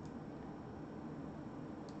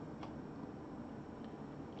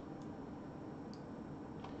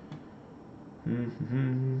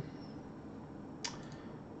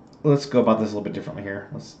 Let's go about this a little bit differently here.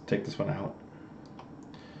 Let's take this one out.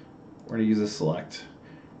 We're going to use this select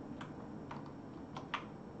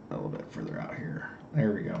a little bit further out here.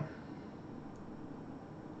 There we go.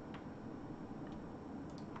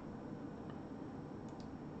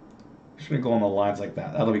 Just going to go on the lines like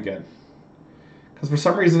that. That'll be good. Because for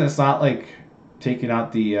some reason it's not like taking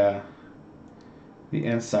out the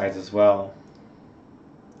insides as well.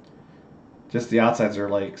 Just the outsides are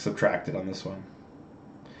like subtracted on this one.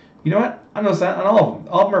 You know what? I noticed that on all of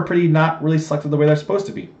them. All of them are pretty not really selected the way they're supposed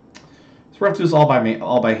to be. So we're going to do this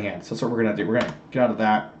all by hand. So that's what we're going to do. We're going to get out of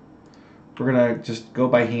that. We're going to just go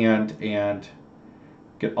by hand and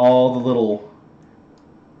get all the little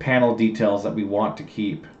panel details that we want to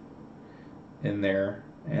keep in there.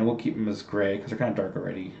 And we'll keep them as gray because they're kind of dark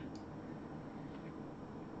already.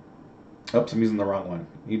 Oops, I'm using the wrong one.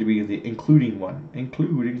 Need to be the including one.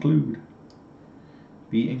 Include.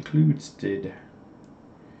 Be included.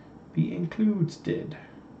 Be included.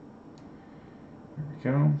 There we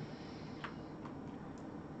go.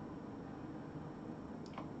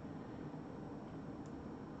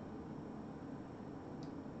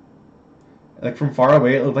 Like from far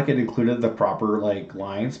away, it looked like it included the proper like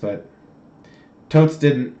lines, but totes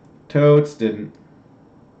didn't. Totes didn't.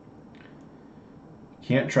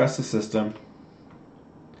 Can't trust the system.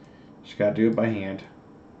 Just gotta do it by hand.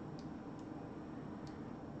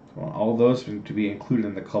 So I want all of those to be included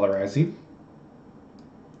in the colorizing.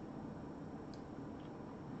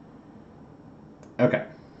 Okay.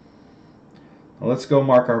 Now let's go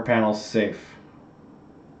mark our panels safe.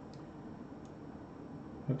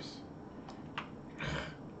 Oops.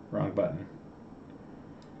 Wrong button.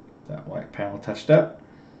 That white panel touched up.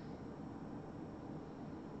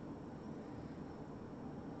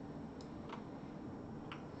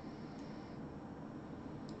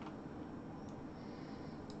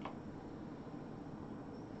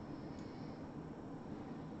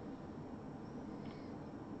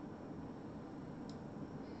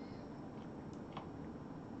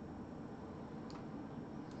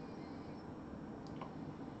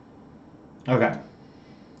 Okay.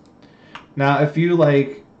 Now, if you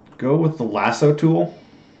like go with the lasso tool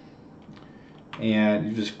and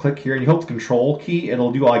you just click here and you hold the control key,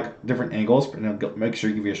 it'll do like different angles and it'll make sure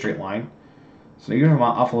you give you a straight line. So even if I'm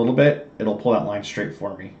off a little bit, it'll pull that line straight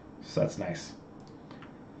for me. So that's nice.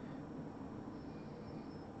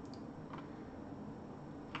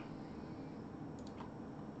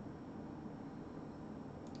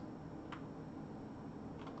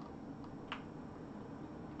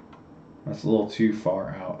 That's a little too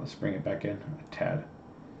far out. Let's bring it back in a tad.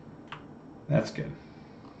 That's good.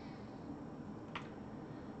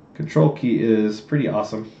 Control key is pretty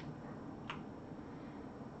awesome.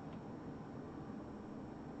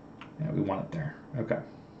 Yeah, we want it there. Okay.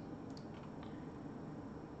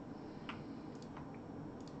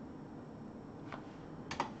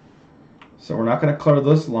 So we're not going to color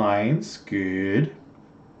those lines. Good.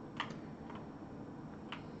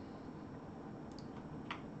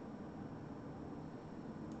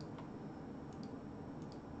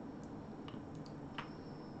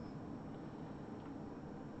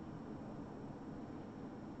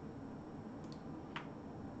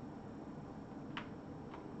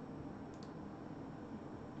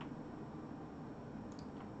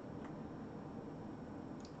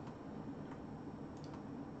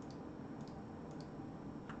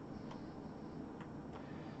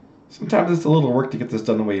 Sometimes it's a little work to get this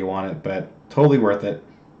done the way you want it, but totally worth it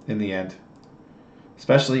in the end.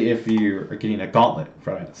 Especially if you are getting a gauntlet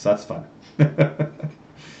from it, so that's fun.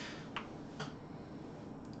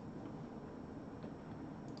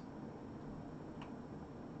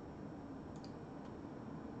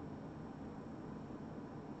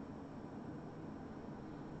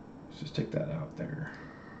 Let's just take that out there.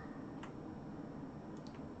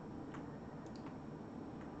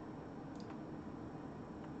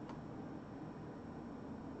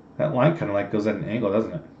 That line kind of like goes at an angle,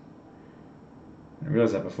 doesn't it? I didn't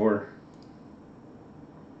realize that before.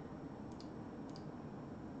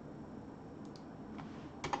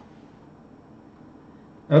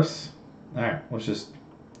 Oops. Alright, let's just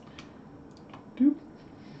doop,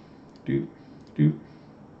 doop, doop,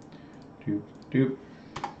 doop, doop.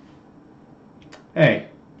 Hey.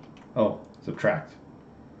 Oh, subtract.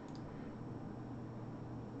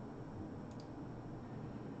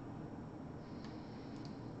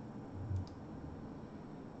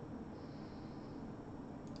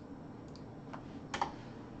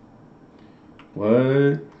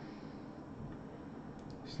 What?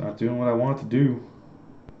 It's not doing what I want it to do.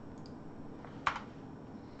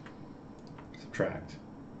 Subtract.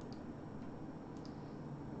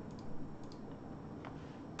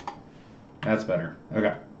 That's better.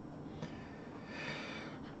 Okay.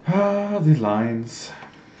 Ah, the lines.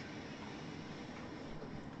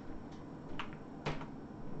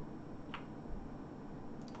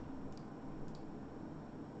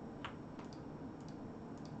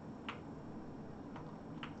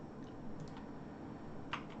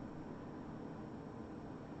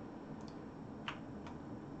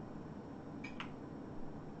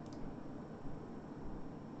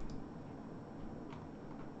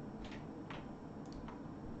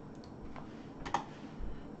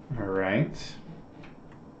 All right.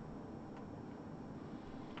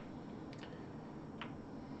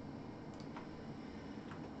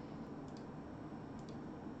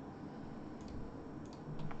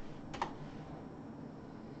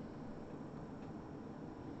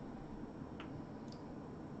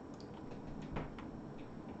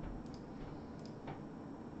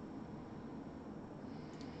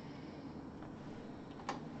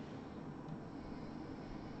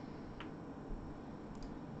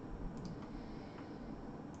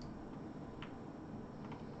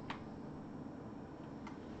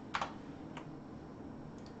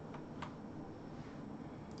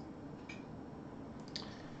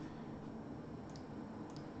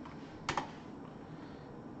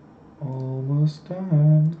 Almost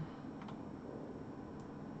done.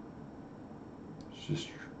 It's just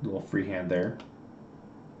a little freehand there.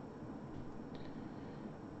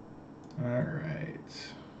 All right.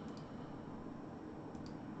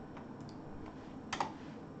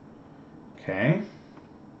 Okay.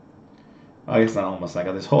 Oh, I guess not almost. I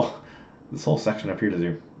got this whole section up here to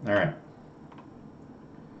do. All right.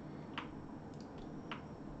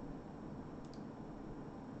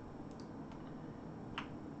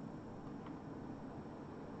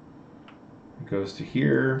 It goes to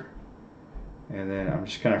here, and then I'm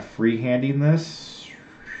just kind of freehanding this.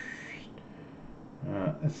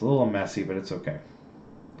 It's a little messy, but it's okay.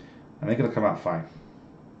 I think it'll come out fine.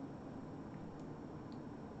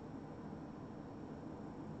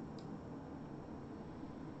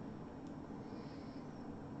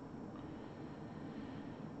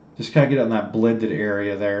 Just kind of get it in that blended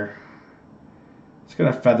area there. It's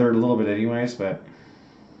going to feather it a little bit anyways, but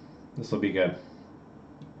this will be good.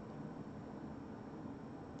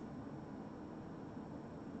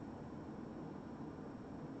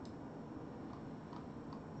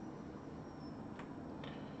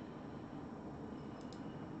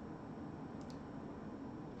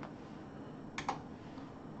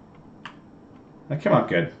 That came out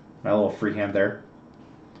good. My little freehand there.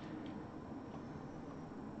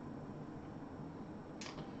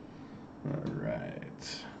 All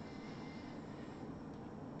right.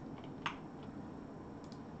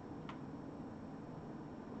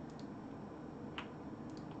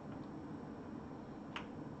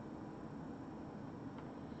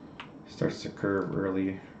 Starts to curve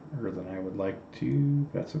earlier than I would like to.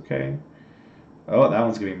 That's okay. Oh, that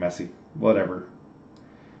one's gonna be messy. Whatever.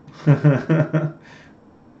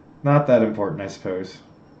 Not that important, I suppose. You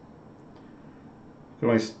can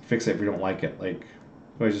always fix it if you don't like it. Like,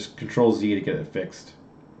 always just Control Z to get it fixed.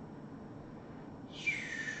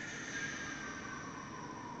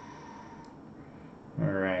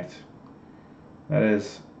 All right. That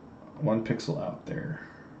is 1 pixel out there.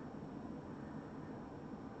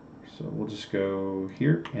 So we'll just go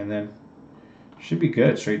here, and then should be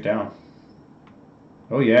good straight down.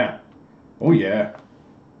 Oh yeah. Oh yeah.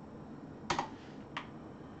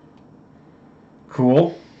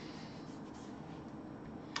 Cool.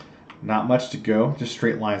 Not much to go, just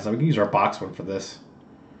straight lines. Now we can use our box one for this.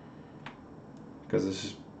 Because this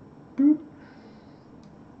is boop.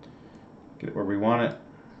 Get it where we want it.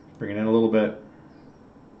 Bring it in a little bit.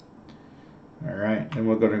 All right, and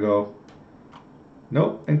we're going to go,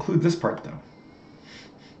 nope, include this part though.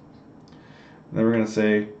 And then we're going to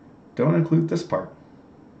say, don't include this part.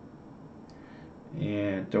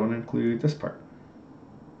 And don't include this part.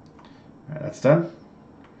 All right, that's done.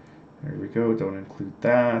 There we go, don't include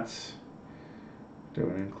that.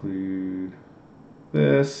 Don't include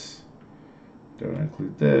this. Don't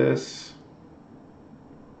include this.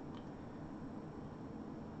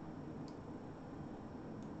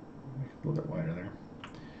 Make it a little bit wider there.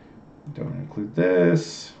 Don't include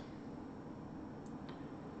this.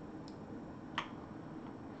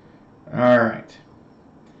 All right.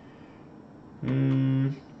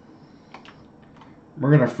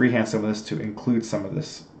 We're going to freehand some of this to include some of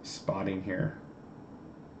this spotting here.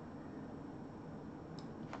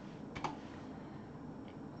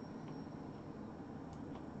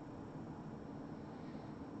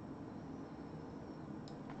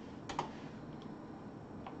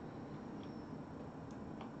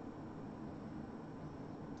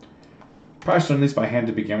 Probably should have done these by hand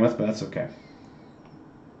to begin with, but that's okay.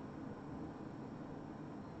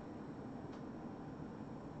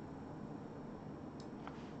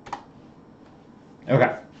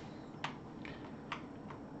 Okay.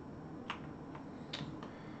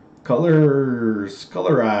 Colors,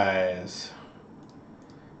 colorize.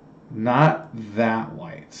 Not that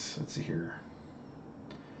white. Let's see here.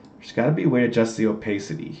 There's got to be a way to adjust the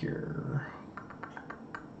opacity here.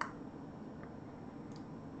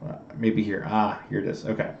 Maybe here. Ah, here it is.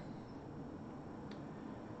 Okay.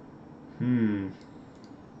 Normal.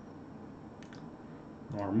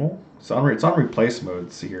 It's on replace mode.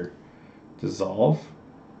 Let's see here. Dissolve.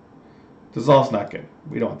 Dissolve's not good.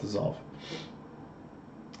 We don't want dissolve.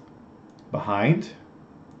 Behind.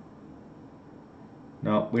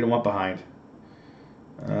 No, we don't want behind.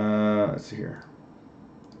 Let's see here.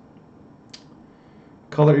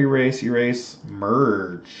 Color erase, erase,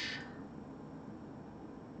 merge.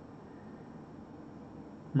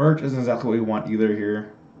 Merge isn't exactly what we want either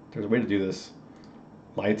here. There's a way to do this.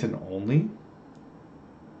 Lighten only.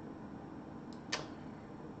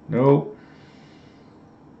 Nope.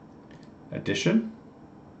 Addition.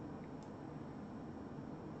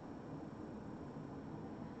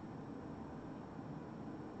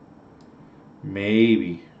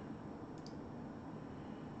 Maybe.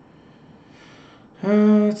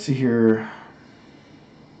 Let's see here.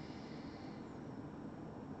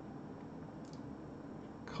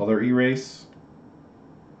 Color erase.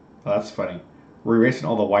 Oh, that's funny. We're erasing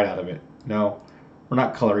all the white out of it. No, we're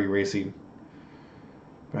not color erasing.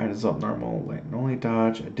 Bright is up, normal, light and only,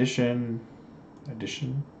 dodge, addition.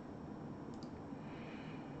 Addition.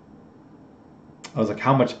 I was like,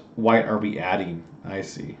 how much white are we adding? I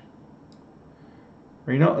see.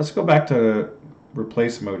 Or, you know, let's go back to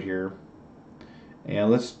replace mode here. And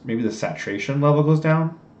let's, maybe the saturation level goes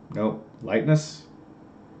down. Nope. Lightness.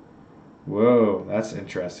 Whoa, that's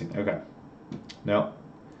interesting. Okay. Nope.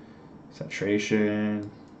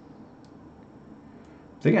 Saturation.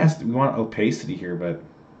 I think we want opacity here, but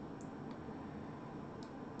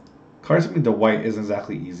color something to white isn't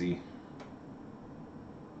exactly easy.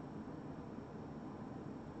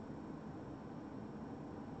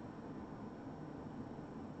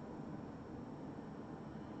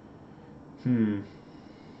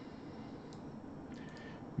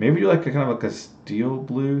 Maybe do like a kind of like a steel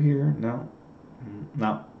blue here. No.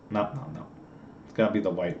 No. No. No. No. It's gotta be the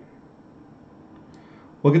white.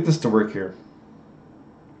 We'll get this to work here.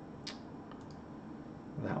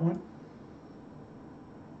 That one.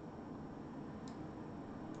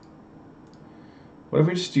 What if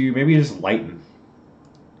we just do, maybe just lighten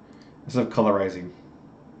instead of colorizing?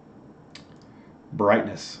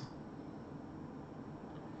 Brightness.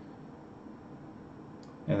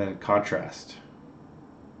 And then contrast.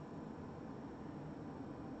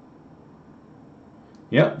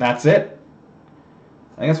 Yep, that's it.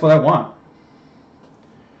 I think that's what I want.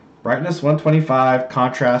 Brightness 125,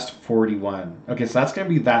 contrast 41. Okay, so that's going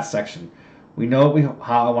to be that section. We know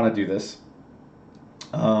how I want to do this.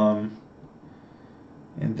 And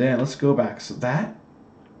then let's go back. So that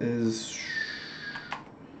is,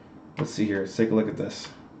 let's see here. Let's take a look at this.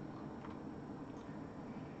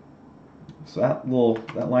 So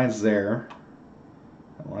that line's there.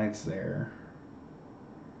 That line's there.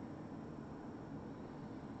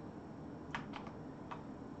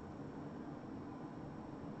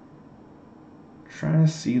 Trying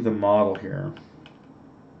to see the model here.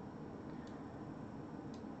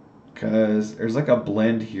 because there's like a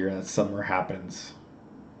blend here that somewhere happens.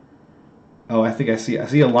 Oh, I think I see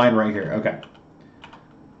a line right here. Okay.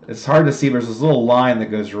 It's hard to see, but there's this little line that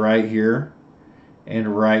goes right here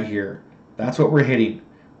and right here. That's what we're hitting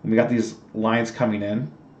when we got these lines coming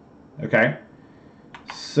in. Okay.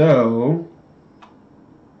 So,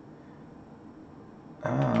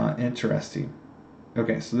 interesting.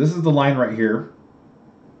 Okay, so this is the line right here,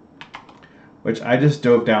 which I just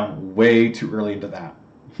dove down way too early into that.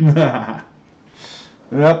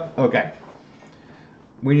 Yep, okay.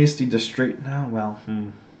 We just need to straighten out, well,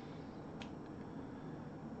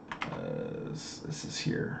 this is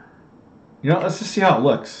here. You know, let's just see how it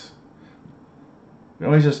looks. We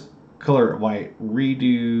always just color it white.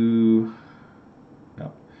 Redo.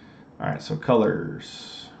 No. Alright, so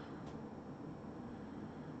colors.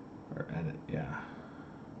 Or edit, yeah.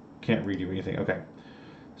 Can't redo anything. Okay.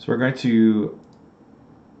 So we're going to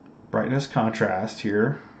brightness contrast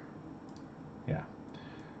here. Yeah.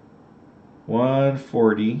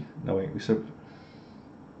 140. No, wait, we said.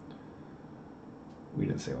 We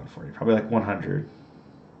didn't say 140. Probably like 100.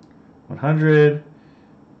 100.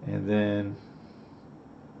 And then.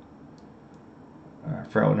 I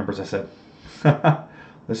forgot what numbers I said.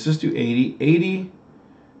 Let's just do 80. 80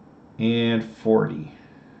 and 40.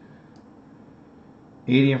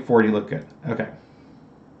 80 and 40 look good. Okay.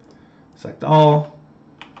 Select all.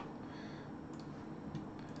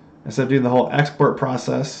 Instead of doing the whole export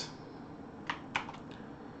process.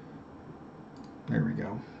 There we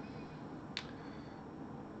go.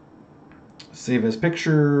 Save as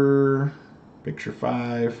picture. Picture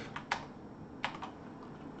 5.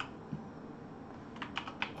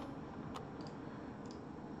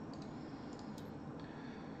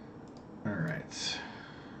 All right.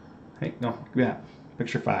 Hey, no, give me that.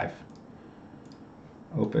 Picture 5.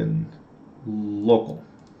 Open local.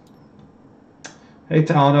 Hey,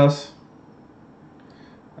 Talanos.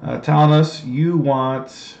 Talanos, you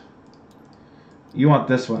want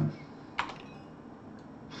this one.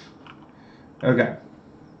 Okay.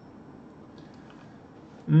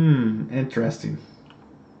 Interesting.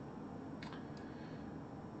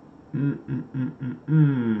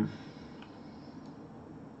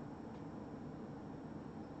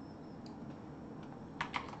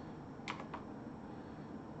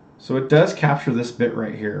 So it does capture this bit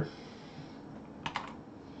right here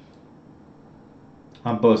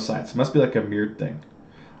on both sides. It must be like a mirrored thing.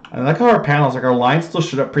 I like how our panels, like our lines still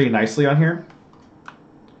showed up pretty nicely on here.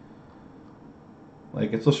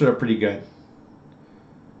 Like it still showed up pretty good.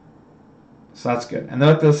 So that's good. And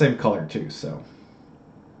they're like the same color too, so.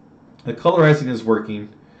 The colorizing is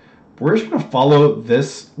working. We're just going to follow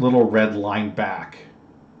this little red line back.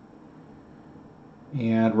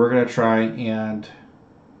 And we're going to try and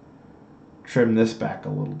trim this back a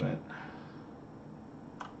little bit.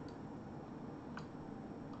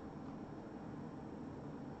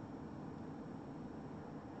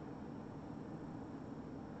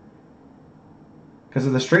 Because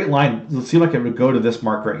of the straight line, it'll seem like it would go to this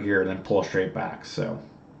mark right here and then pull straight back. So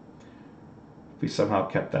if we somehow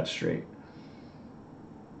kept that straight.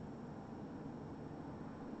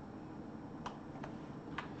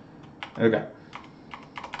 Okay.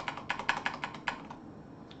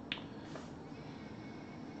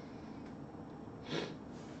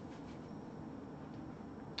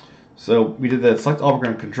 So we did the select all. We're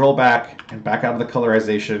going to control back and back out of the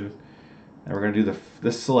colorization, and we're going to do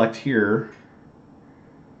this select here.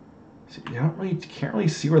 So you can't really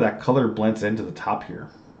see where that color blends into the top here,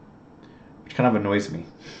 which kind of annoys me.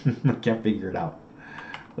 I can't figure it out.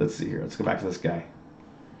 Let's see here. Let's go back to this guy.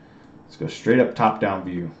 Let's go straight up top-down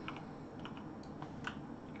view.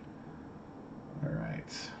 All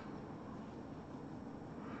right.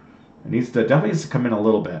 It definitely needs to come in a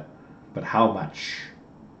little bit, but how much?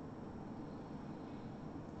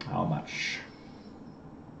 How much?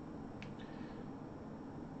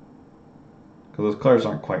 Because those colors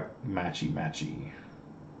aren't quite matchy. Matchy.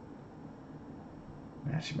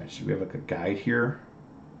 We have like a guide here.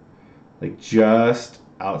 Like just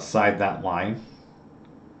outside that line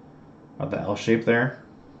of the L shape there.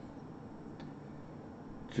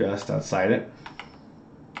 Just outside it.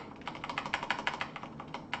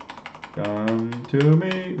 Come to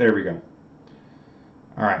me. There we go.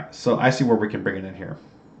 All right, so I see where we can bring it in here.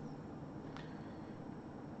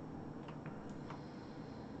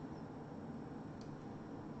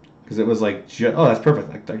 Because it was like, oh, that's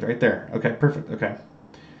perfect, like right there. Okay, perfect, okay.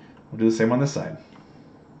 We'll do the same on this side.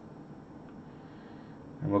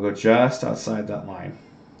 And we'll go just outside that line.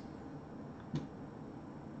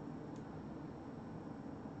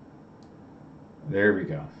 There we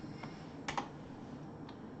go.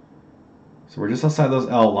 So we're just outside those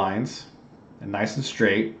L lines, and nice and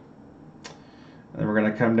straight. And then we're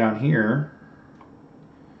going to come down here,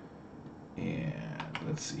 and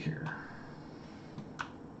let's see here.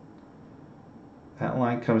 That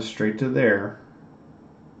line comes straight to there.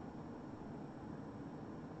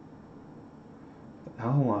 The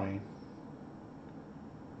L line.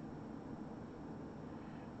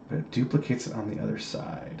 But it duplicates it on the other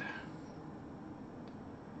side.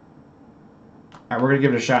 All right, we're going to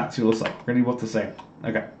give it a shot and see what it looks like. We're going to do both the same.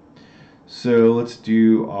 Okay. So let's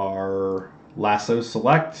do our lasso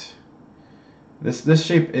select. This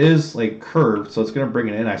shape is like curved, so it's going to bring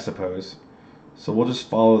it in, I suppose. So we'll just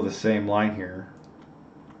follow the same line here.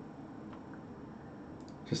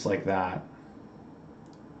 Just like that.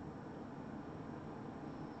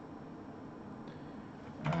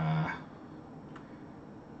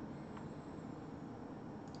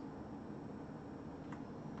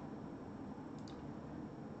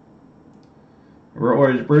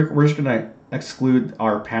 We're just going to exclude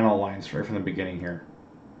our panel lines right from the beginning here.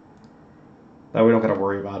 That way we don't got to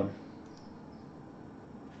worry about them.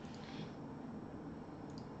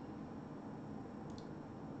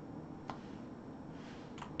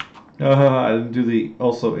 I didn't do the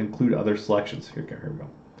also include other selections. Here we go.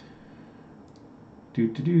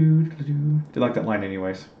 Did like that line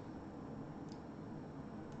anyways.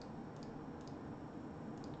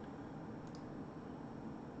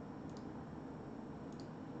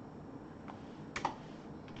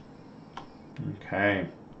 Okay.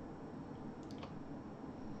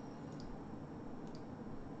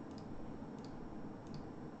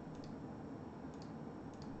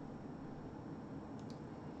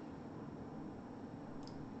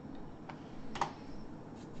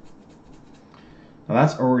 Now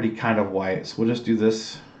that's already kind of white, so we'll just do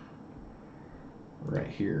this right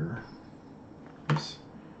here. Oops.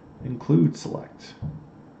 Include select.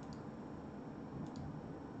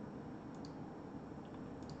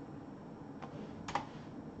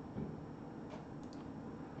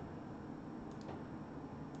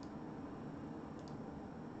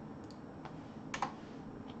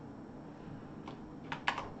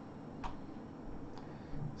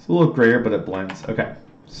 It's a little grayer, but it blends. Okay,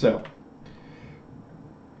 so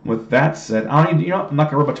with that said, I don't need, I'm not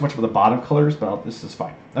gonna worry about too much about the bottom colors, but this is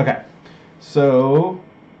fine. Okay, so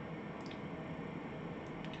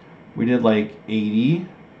we did like 80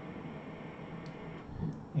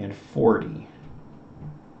 and 40.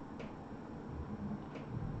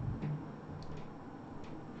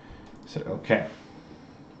 So okay,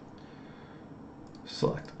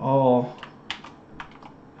 select all.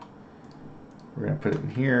 We're gonna put it in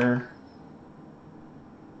here.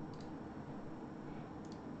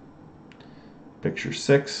 Picture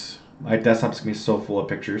 6. My desktop's gonna be so full of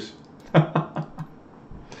pictures.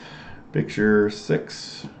 Picture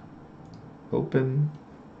 6. Open.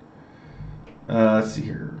 Let's see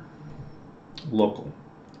here. Local.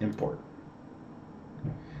 Import.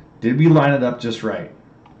 Did we line it up just right?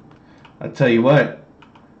 I tell you what,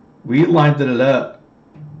 we lined it up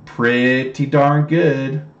pretty darn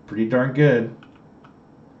good. Pretty darn good.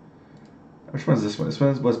 Which one's this one? This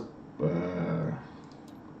one was.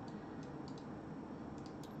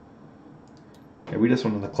 Yeah, we just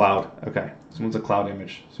went on the cloud. Okay, this one's a cloud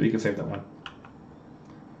image, so you can save that one.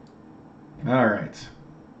 All right.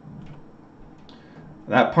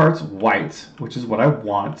 That part's white, which is what I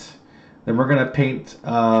want. Then we're gonna paint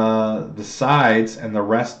the sides and the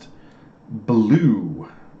rest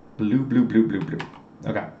blue. Blue.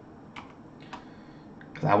 Okay.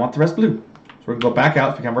 Because I want the rest blue. So we're gonna go back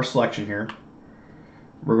out to become our selection here.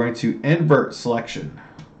 We're going to invert selection.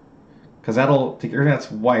 Because that'll take everything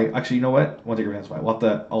that's white. Actually, you know what? We'll take everything that's white. We'll have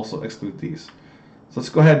to also exclude these. So let's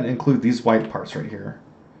go ahead and include these white parts right here.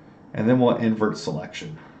 And then we'll invert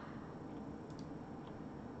selection.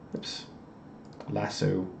 Oops.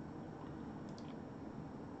 Lasso.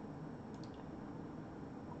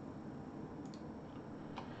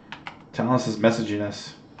 Talus is messaging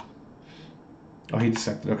us. Oh, he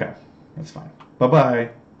disconnected. Okay. That's fine.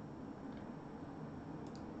 Bye-bye.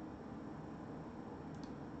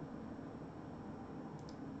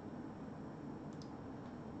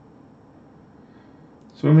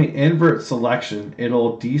 So when we invert selection,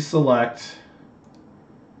 it'll deselect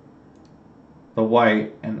the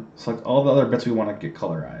white and select all the other bits we want to get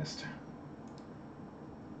colorized.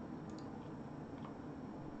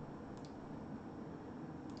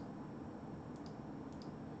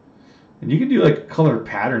 And you can do like color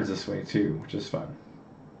patterns this way too, which is fun.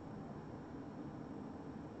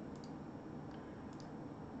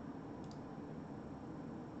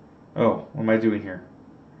 Oh, what am I doing here?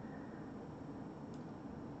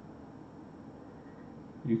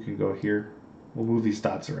 You can go here. We'll move these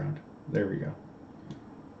dots around. There we go.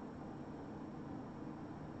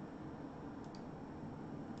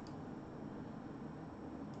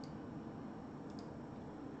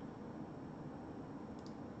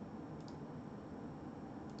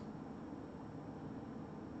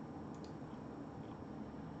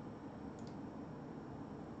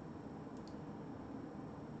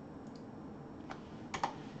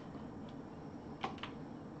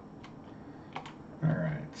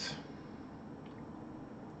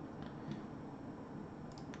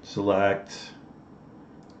 Select,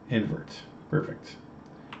 invert. Perfect.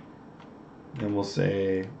 Then we'll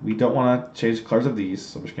say we don't want to change the colors of these,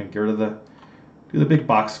 so we're just going to get rid of do the big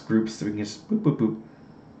box groups so we can just boop, boop, boop.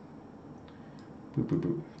 Boop, boop,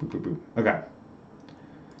 boop, boop, boop, boop. Okay.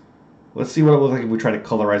 Let's see what it looks like if we try to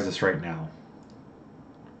colorize this right now.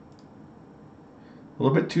 A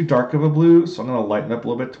little bit too dark of a blue, so I'm going to lighten up a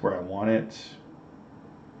little bit to where I want it.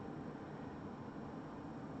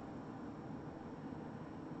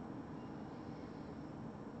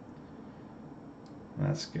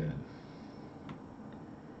 That's good.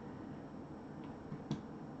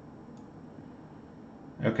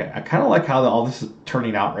 Okay, I kind of like how all this is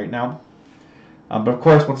turning out right now. But of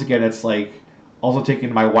course, once again, it's like also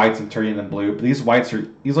taking my whites and turning them blue. But these whites are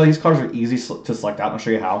these colors are easy to select out. And I'll show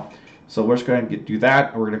you how. So we're just going to do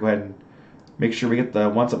that. And we're going to go ahead and make sure we get the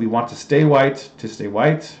ones that we want to stay white. So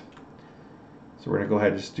we're going to go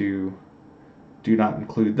ahead and just do not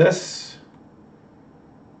include this.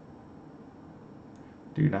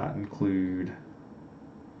 Do not include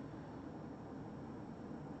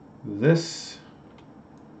this.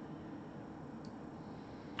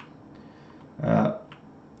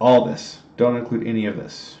 All this. Don't include any of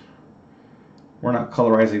this. We're not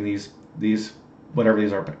colorizing these whatever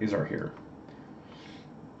these are here.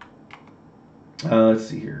 Let's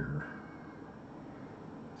see here.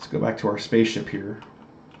 Let's go back to our spaceship here.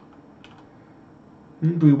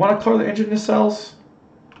 Do we want to color the engine nacelles?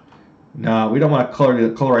 No, we don't want to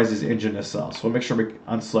colorize these engine nacelles. So we'll make sure we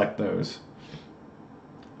unselect those.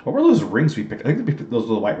 What were those rings we picked? I think we picked those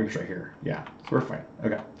little white rings right here. Yeah, so we're fine.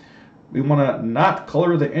 Okay. We want to not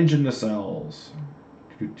color the engine nacelles.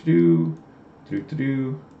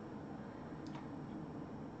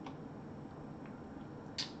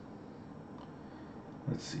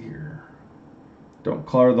 Let's see here. Don't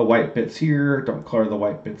color the white bits here. Don't color the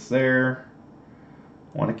white bits there.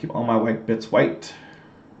 I want to keep all my white bits white.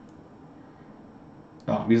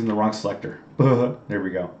 Oh, I'm using the wrong selector. There we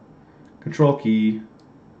go. Control key.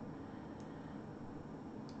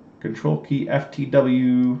 Control key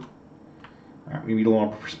FTW. All right, we need a little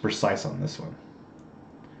more precise on this one.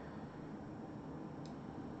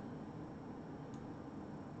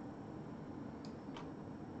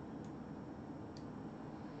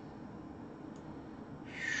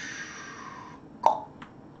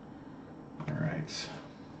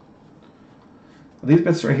 These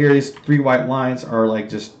bits right here, these 3 white lines are like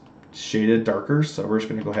just shaded darker, so we're just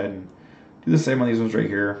going to go ahead and do the same on these ones right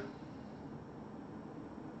here.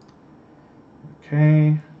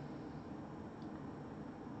 Okay.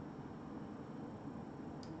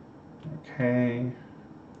 Okay.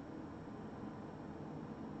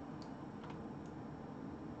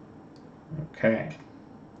 Okay.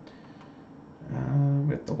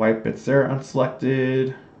 With the white bits there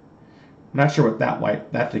unselected. I'm not sure what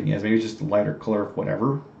that thing is. Maybe it's just a lighter color of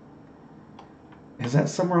whatever. Is that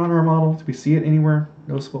somewhere on our model? Do we see it anywhere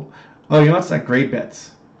noticeable? Oh, you know what's that gray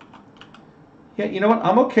bits? Yeah, you know what?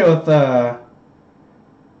 I'm okay with I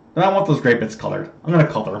don't want those gray bits colored. I'm gonna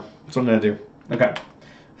color. That's what I'm gonna do. Okay.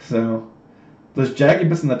 So those jagged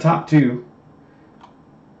bits in the top too.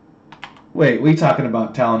 Wait, what are you talking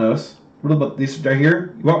about, Talanos? What about these right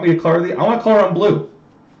here? You want me to color these? I want to color them blue.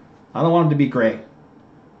 I don't want them to be gray.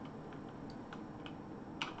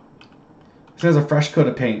 This has a fresh coat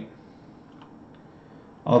of paint.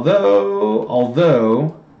 Although,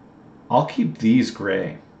 I'll keep these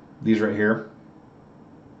gray. These right here.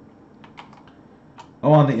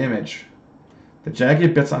 Oh, on the image. The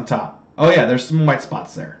jagged bits on top. Oh yeah, there's some white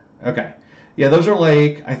spots there. Okay. Yeah, those are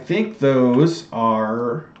like, I think those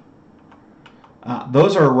are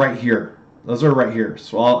right here. Those are right here.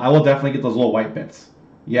 So I will definitely get those little white bits.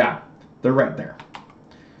 Yeah, they're right there.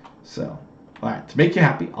 So, all right, to make you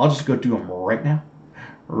happy, I'll just go do them right now.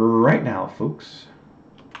 Right now, folks.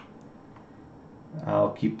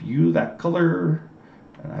 I'll keep you that color,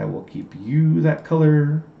 and I will keep you that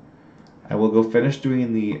color. I will go finish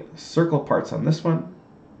doing the circle parts on this one.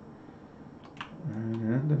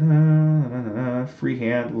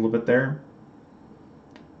 Freehand a little bit there.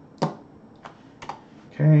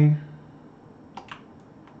 Okay.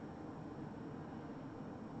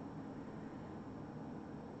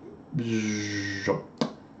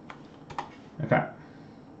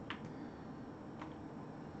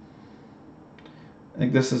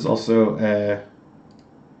 think this is also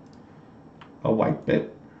a white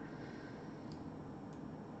bit.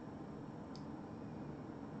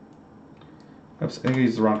 Oops, I think I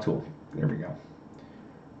used the wrong tool. There we go.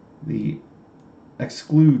 The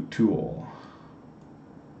exclude tool.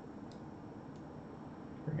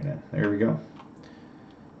 Bring it in. There we go.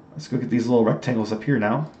 Let's go get these little rectangles up here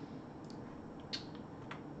now.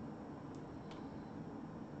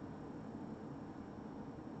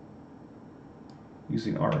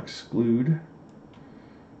 Using our exclude.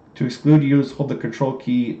 To exclude, you just hold the control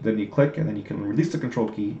key, then you click, and then you can release the control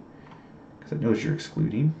key because it knows you're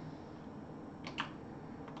excluding.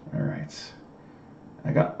 All right.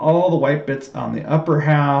 I got all the white bits on the upper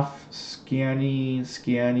half. Scanning,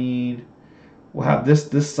 scanning. We'll have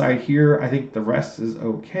this side here. I think the rest is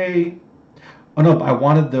okay. Oh no, but I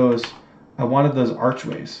wanted those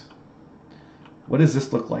archways. What does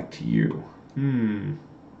this look like to you?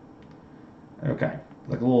 Okay,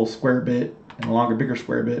 like a little square bit and a longer, bigger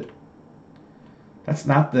square bit. That's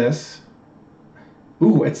not this.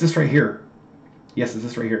 Ooh, it's this right here. Yes, it's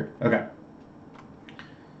this right here. Okay.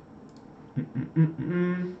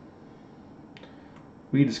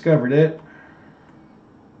 We discovered it.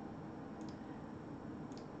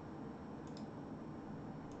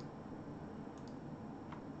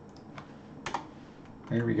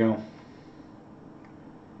 There we go.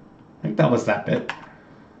 I think that was that bit.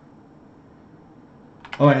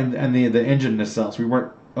 Oh, and the engine itself. So we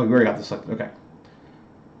weren't. Oh, we already got this selected. Okay.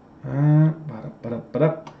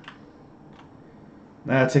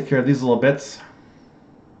 Now take care of these little bits.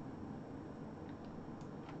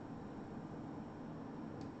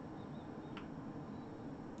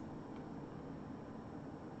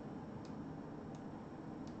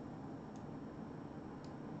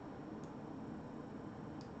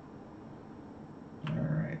 All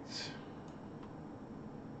right.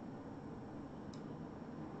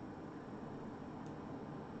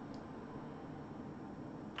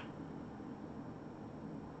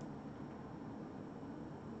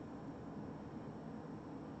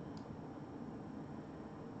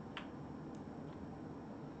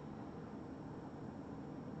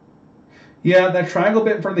 Yeah, that triangle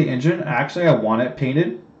bit in front of the engine, actually I want it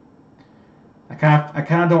painted. I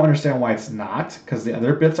kind of don't understand why it's not, because the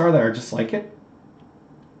other bits are that are just like it.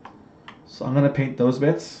 So I'm going to paint those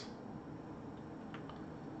bits.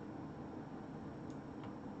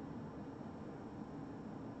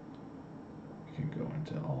 You can go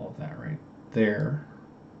into all of that right there.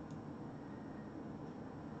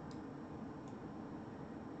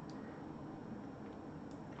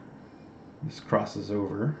 This crosses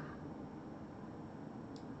over.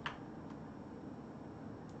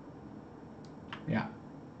 Yeah.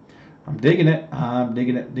 I'm digging it. I'm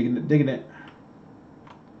digging it, digging it, digging it.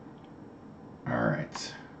 All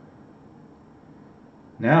right.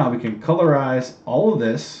 Now we can colorize all of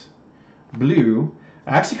this blue.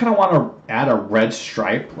 I actually kind of want to add a red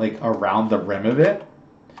stripe like around the rim of it.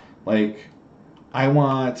 Like I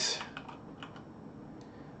want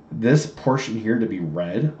this portion here to be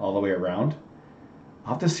red all the way around.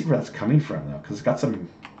 I'll have to see where that's coming from though, because it's got some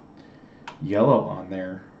yellow on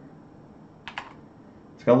there.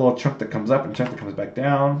 It's got a little chunk that comes up and chunk that comes back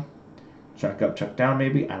down. Chunk up, chunk down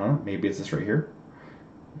maybe. I don't know. Maybe it's this right here.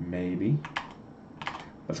 Maybe.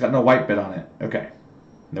 But it's got no white bit on it. Okay.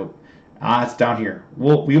 Nope. It's down here.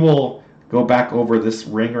 We will go back over this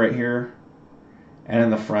ring right here and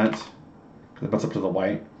in the front because it butts up to the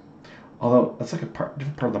white. Although that's like a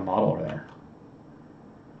different part of the model over there.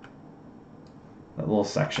 That little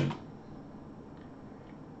section.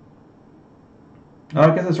 Oh,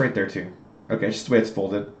 I guess it's right there too. Okay, it's just the way it's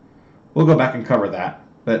folded. We'll go back and cover that,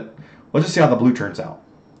 but we'll just see how the blue turns out.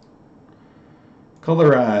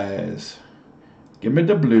 Colorize. Give me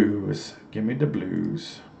the blues. Give me the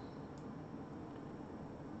blues.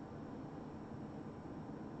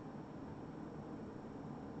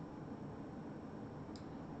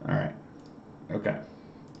 All right. Okay.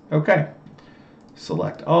 Okay.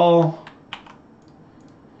 Select all.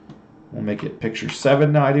 We'll make it picture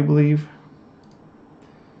 7 now, I do believe.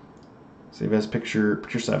 Save as picture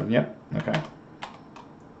 7. Yep. Okay.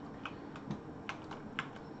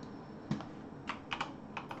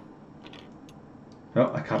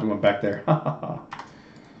 Oh, I copied one back there. All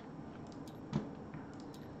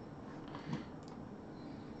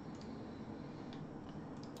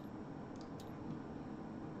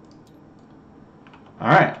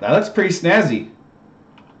right, that looks pretty snazzy.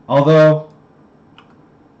 Although,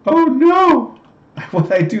 oh no! What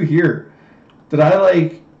did I do here? Did I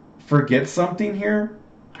like forget something here?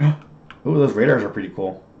 Oh, those radars are pretty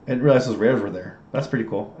cool. I didn't realize those radars were there. That's pretty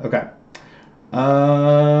cool. Okay.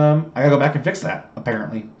 I gotta go back and fix that,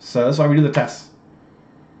 apparently. So that's why we do the tests.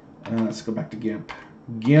 Let's go back to GIMP.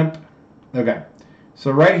 GIMP. Okay.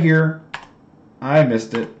 So right here, I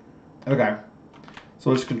missed it. Okay.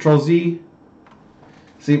 So it's Control Z.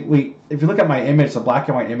 See, if you look at my image, the black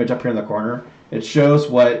and white image up here in the corner, it shows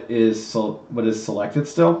what is selected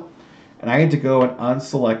still. And I need to go and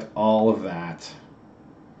unselect all of that.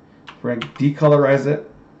 We're going to decolorize it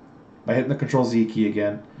by hitting the Control Z key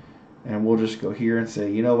again. And we'll just go here and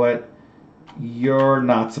say, you know what? You're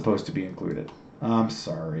not supposed to be included. I'm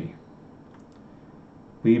sorry.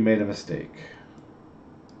 We made a mistake.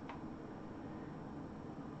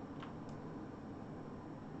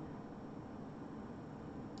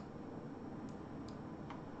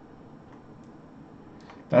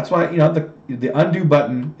 That's why, the undo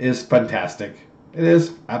button is fantastic. It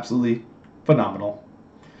is absolutely phenomenal.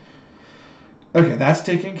 Okay, that's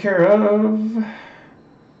taken care of.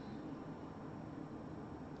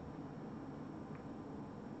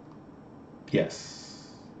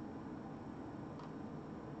 Yes.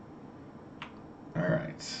 All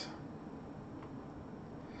right.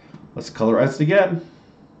 Let's colorize it again.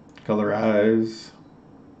 Colorize.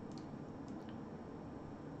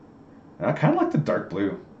 I kind of like the dark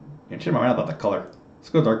blue. I changed my mind about the color. Let's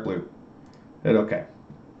go dark blue. Hit OK.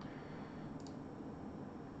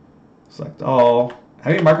 Select all.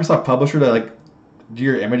 Having Microsoft Publisher to do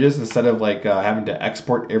your images instead of having to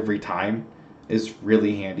export every time is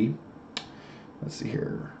really handy. Let's see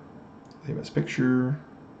here. Save as picture.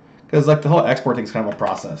 Because the whole export thing is kind of a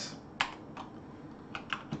process.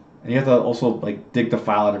 And you have to also dig the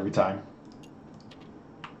file out every time.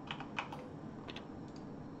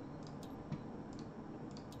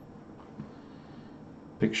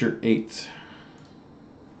 Picture 8.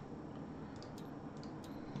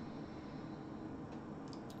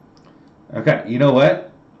 Okay, you know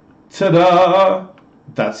what? Ta-da!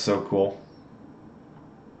 That's so cool.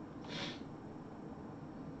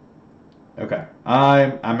 Okay,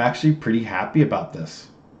 I'm actually pretty happy about this.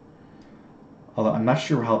 Although I'm not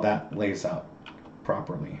sure how that lays out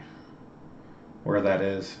properly. Where that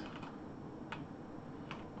is.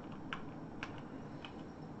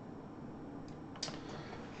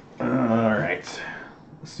 Alright.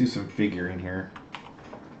 Let's do some figuring here.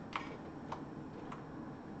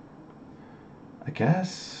 I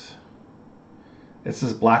guess it's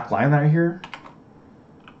this black line right here.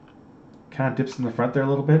 Kind of dips in the front there a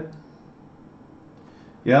little bit.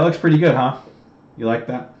 Yeah, that looks pretty good, huh? You like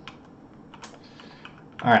that?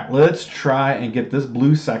 All right, let's try and get this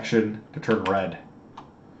blue section to turn red.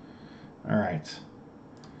 All right.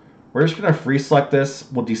 We're just going to free select this.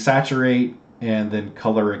 We'll desaturate and then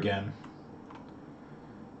color again.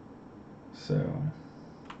 So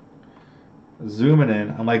zooming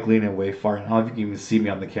in. I'm leaning way far. I don't know if you can even see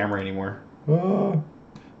me on the camera anymore. Oh.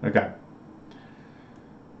 Okay.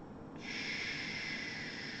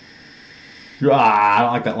 I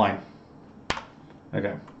don't like that line.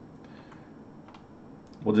 Okay.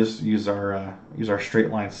 We'll just use our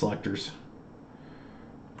straight line selectors.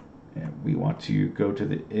 And we want to go to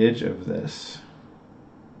the edge of this.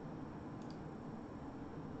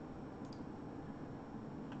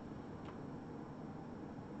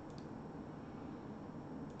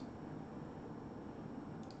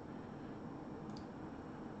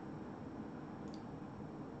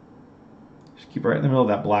 Just keep right in the middle of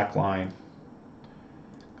that black line.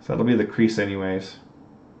 So that'll be the crease anyways.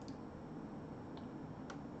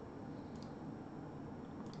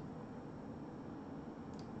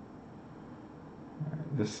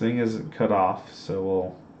 This thing isn't cut off, so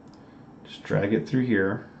we'll just drag it through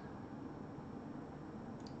here.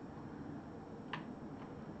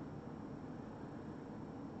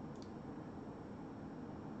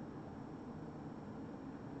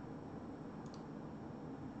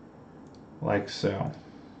 Like so.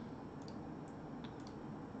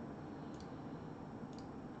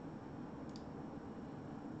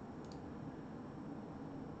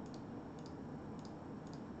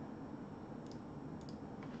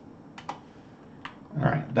 All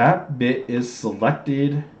right, that bit is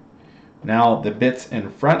selected. Now the bits in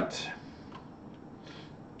front.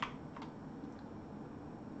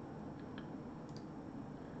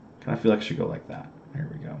 Kind of feel like it should go like that. There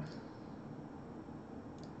we go.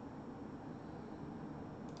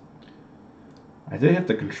 I did hit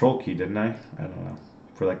the control key, didn't I? I don't know.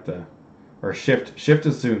 For or shift. Shift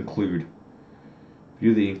is to include. If you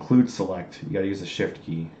do the include select, you got to use the shift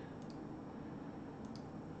key.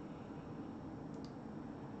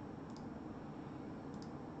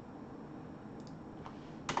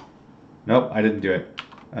 Nope, I didn't do it.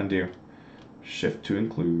 Undo. Shift to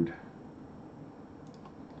include.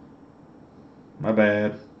 My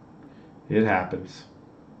bad. It happens.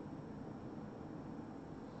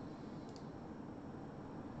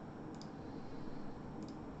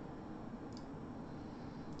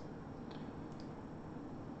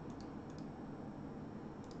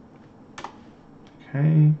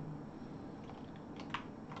 Okay.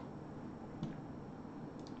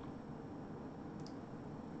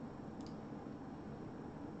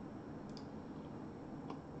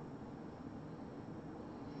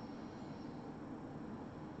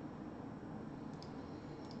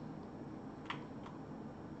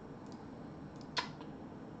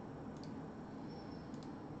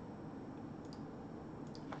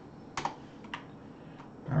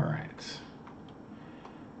 All right.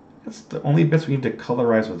 That's the only bits we need to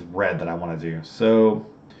colorize with red that I want to do. So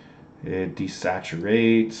it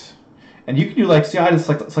desaturate. And you can do like, see, I just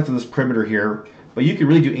selected this perimeter here, but you can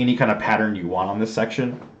really do any kind of pattern you want on this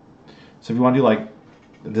section. So if you want to do like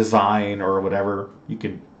design or whatever, you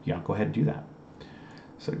can, go ahead and do that.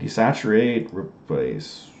 So desaturate,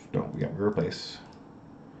 replace. No, we got replace.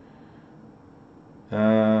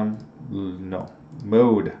 No.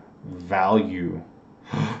 Mode, value.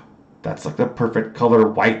 That's like the perfect color,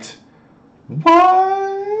 white.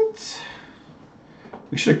 What?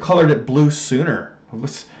 We should have colored it blue sooner.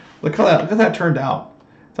 Look how that turned out.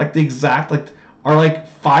 It's like the exact, like, our like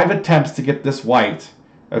 5 attempts to get this white,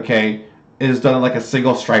 okay, is done in like a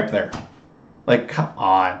single stripe there. Like, come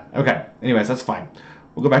on. Okay, anyways, that's fine.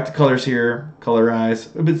 We'll go back to colors here, colorize.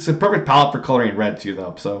 It's a perfect palette for coloring red too,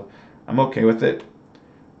 though, so I'm okay with it.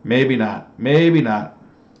 Maybe not. Maybe not.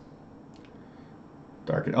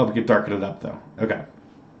 Darken. Oh, we could darken it up, though. Okay.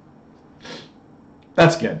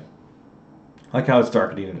 That's good. I like how it's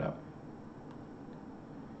darkening it up.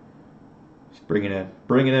 Just bring it in.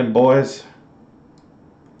 Bring it in, boys.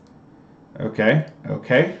 Okay.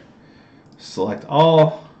 Okay. Select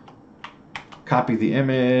all. Copy the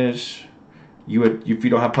image. You would, if you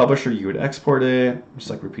don't have publisher, you would export it. I'm just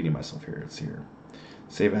like repeating myself here. It's here.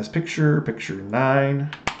 Save as picture, picture 9.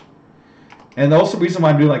 And also the reason why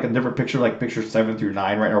I'm doing like a different picture, like picture 7 through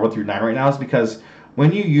 9 right, or 1 through 9 right now, is because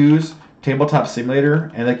when you use Tabletop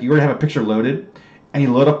Simulator and like you already have a picture loaded and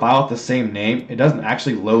you load a file with the same name, it doesn't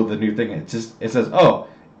actually load the new thing. It says, oh,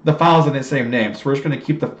 the file's in the same name, so we're just going to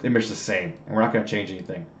keep the image the same and we're not going to change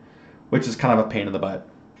anything, which is kind of a pain in the butt.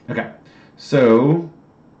 Okay, so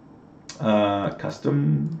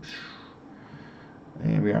custom,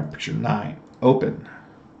 and we are on picture 9. Open,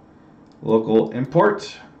 local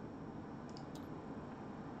import.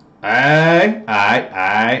 Aye.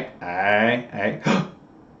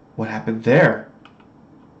 What happened there?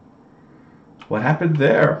 What happened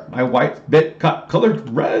there? My white bit got colored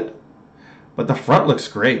red, but the front looks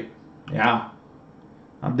great. Yeah,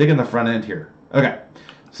 I'm digging the front end here. Okay,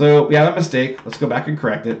 so we have a mistake. Let's go back and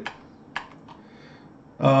correct it.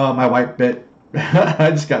 My white bit.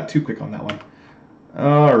 I just got too quick on that one.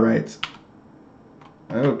 All right.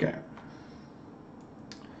 Okay.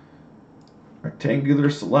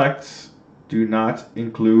 Rectangular select. Do not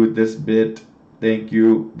include this bit. Thank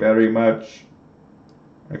you very much.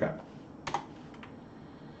 Okay.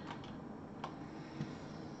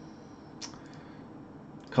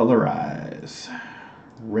 Colorize.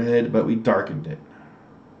 Red, but we darkened it.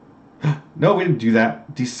 No, we didn't do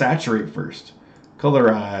that. Desaturate first.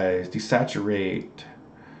 Colorize. Desaturate.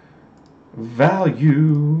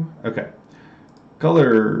 Value. Okay.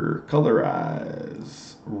 Color.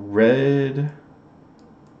 Colorize. Red.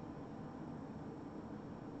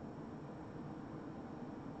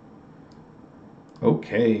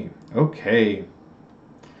 Okay. Okay.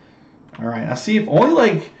 All right. Now see if only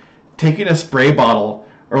like taking a spray bottle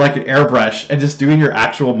or like an airbrush and just doing your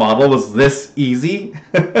actual model was this easy.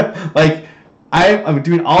 Like I'm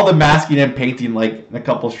doing all the masking and painting like in a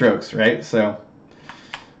couple strokes, right? So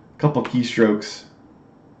a couple keystrokes.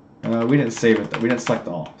 We didn't save it though. We didn't select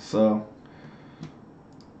all. So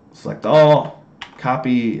select all,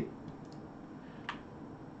 copy,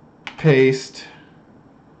 paste.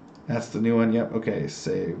 That's the new one. Yep. Okay.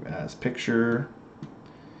 Save as picture.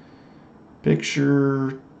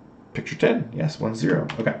 Picture 10. Yes, 10.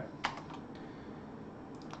 Okay.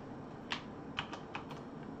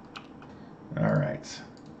 All right.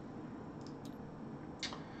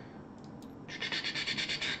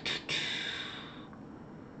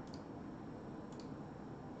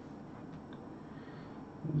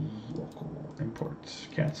 Local imports.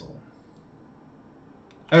 Cancel.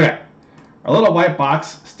 Okay. Our little white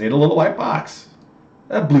box stayed a little white box.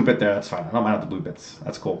 That blue bit there, that's fine. I don't mind the blue bits.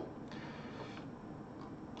 That's cool.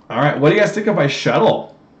 All right, what do you guys think of my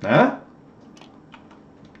shuttle? Huh?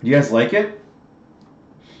 You guys like it?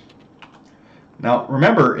 Now,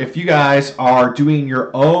 remember, if you guys are doing your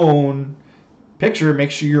own picture, make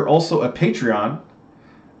sure you're also a Patreon.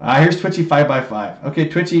 Here's Twitchy 5x5. Okay,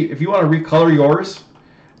 Twitchy, if you want to recolor yours,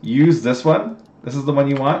 use this one. This is the one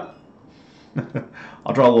you want.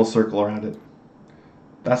 I'll draw a little circle around it.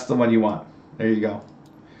 That's the one you want. There you go.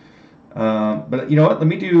 But you know what? Let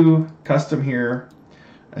me do custom here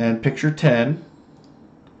and picture 10.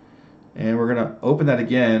 And we're going to open that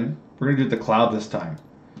again. We're going to do the cloud this time.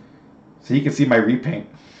 So you can see my repaint.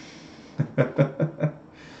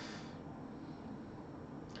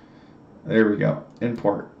 There we go.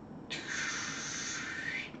 Import.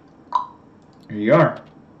 There you are.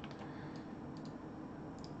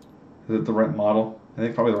 Is it the right model? I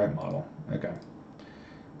think probably the right model. Okay.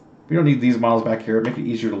 We don't need these models back here. Make it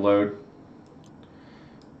easier to load.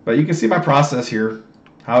 But you can see my process here.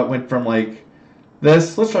 How it went from like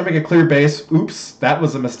this. Let's try to make a clear base. Oops, that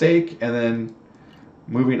was a mistake. And then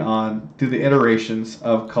moving on through the iterations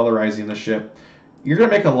of colorizing the ship. You're going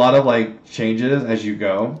to make a lot of like changes as you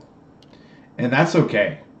go. And that's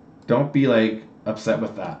okay. Don't be like upset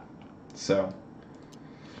with that. So,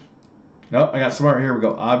 nope, I got some more. Here we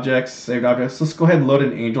go. Objects, saved objects. Let's go ahead and load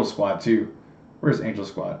an Angel Squad too. Where's Angel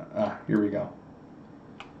Squad? Here we go.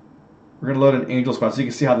 We're going to load an Angel Squad so you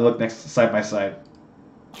can see how they look next side by side.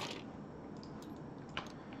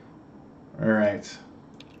 All right.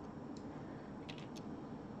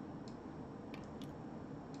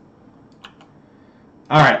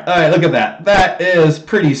 All right, look at that. That is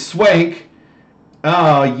pretty swank.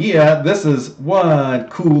 Oh, yeah, this is one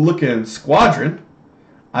cool-looking squadron.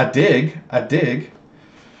 I dig.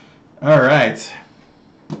 All right.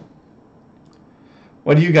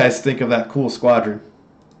 What do you guys think of that cool squadron?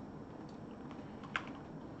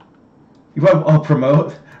 You want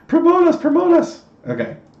promote? Promote us.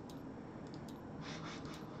 Okay.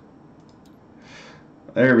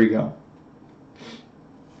 There we go.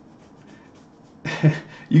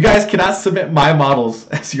 You guys cannot submit my models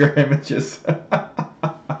as your images.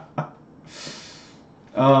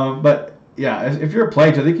 But yeah, if you're a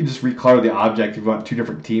player, I think you just recolor the object if you want two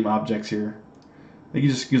different team objects here. I think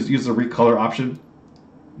you just use the recolor option.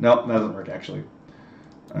 Nope, that doesn't work actually.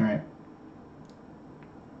 All right.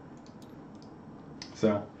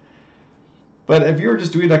 So, but if you were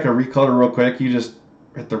just doing like a recolor real quick, you just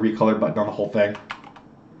hit the recolor button on the whole thing.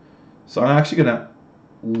 So I'm actually gonna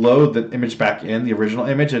load the image back in, the original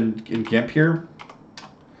image in GIMP here.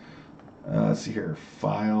 Let's see here,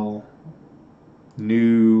 file,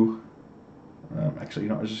 new, actually, you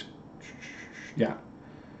know, just, yeah.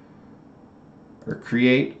 Or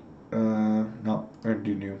create, no, we're gonna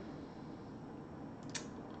do new.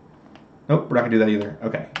 Nope, we're not gonna do that either.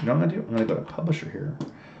 Okay, you know what I'm gonna do? I'm gonna go to publisher here.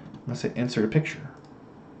 I'm gonna say insert a picture.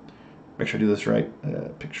 Make sure I do this right.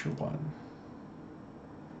 Picture 1.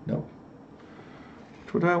 No.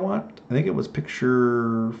 What do I want? I think it was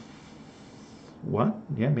picture 1.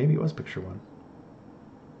 Yeah, maybe it was picture 1.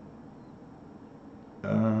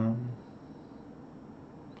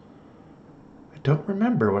 I don't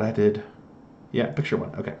remember what I did. Yeah, picture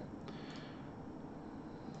 1. Okay.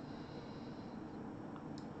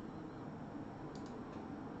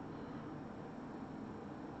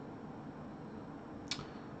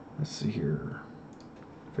 Let's see here.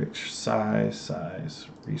 Picture size,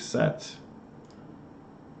 reset.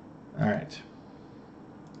 All right.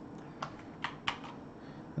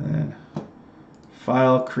 And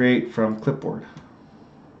file, create from clipboard.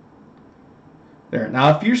 There.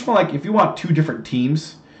 Now, if you just want, like, if you want two different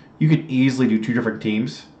teams, you can easily do two different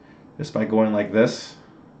teams just by going like this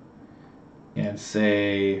and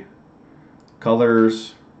say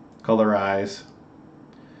colors, colorize.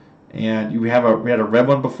 And we had a red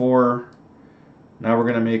one before. Now we're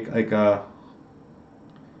gonna make like a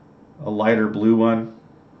lighter blue one.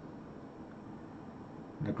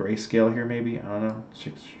 A grayscale here, maybe. I don't know.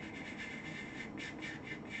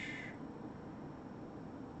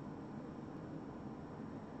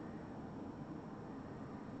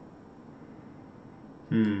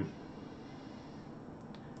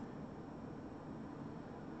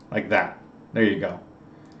 Like that. There you go.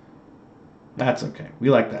 That's okay.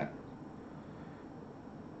 We like that.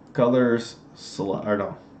 Colors, select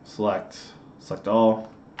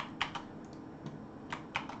all.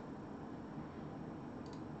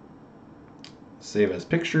 Save as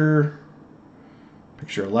picture.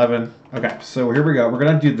 Picture 11. Okay, so here we go. We're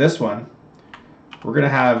gonna do this one. We're gonna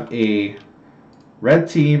have a red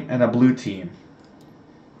team and a blue team.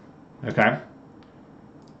 Okay.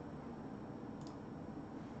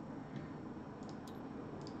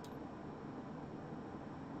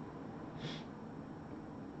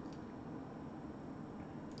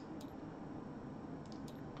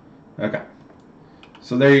 Okay.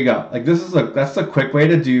 So there you go. Like this is that's a quick way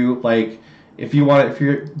to do, like, if you want, if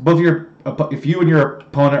you and your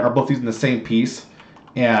opponent are both using the same piece,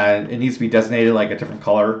 and it needs to be designated like a different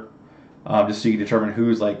color, just so you can determine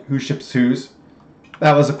who ships whose.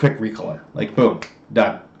 That was a quick recolor. Like boom,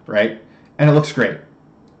 done, right? And it looks great.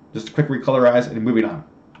 Just a quick recolorize and moving on.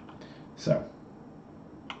 So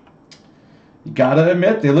you gotta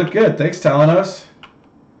admit they look good. Thanks, Talanos.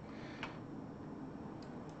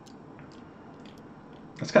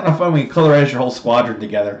 It's kind of fun when you colorize your whole squadron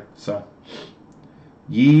together. So,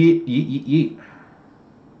 yeet, yeet, yeet,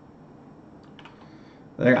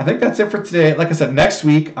 yeet. I think that's it for today. Like I said, next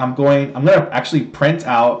week I'm gonna actually print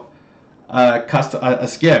out a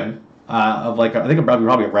skin of like, I think I'm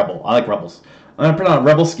probably a rebel. I like rebels. I'm gonna print out a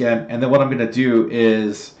rebel skin, and then what I'm gonna do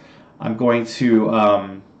is I'm going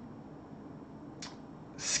to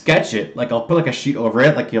sketch it. Like I'll put like a sheet over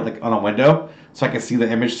it, like like on a window, so I can see the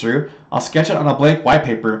image through. I'll sketch it on a blank white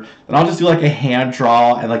paper, then I'll just do like a hand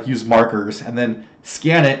draw and like use markers, and then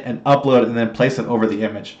scan it and upload it, and then place it over the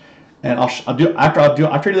image. And after I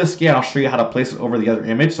do the scan, I'll show you how to place it over the other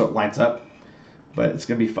image so it lines up. But it's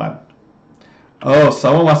gonna be fun. Oh,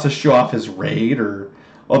 someone wants to show off his raid, or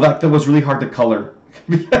that was really hard to color.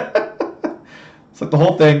 It's like the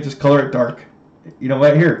whole thing, just color it dark. You know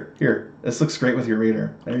what? Here. This looks great with your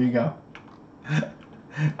raider. There you go.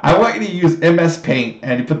 I want you to use MS Paint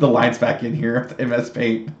and you put the lines back in here with MS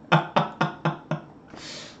Paint.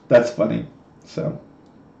 That's funny. So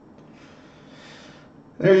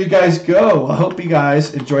there you guys go. I hope you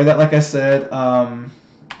guys enjoy that. Like I said,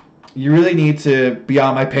 you really need to be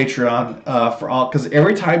on my Patreon for all, because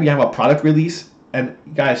every time you have a product release, and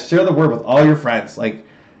guys, share the word with all your friends. Like,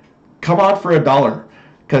 come on for $1.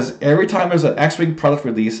 Because every time there's an X-Wing product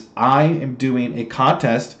release, I am doing a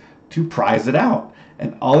contest to prize it out.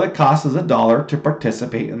 And all it costs is $1 to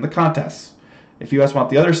participate in the contest. If you guys want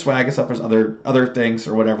the other swag and stuff, there's other things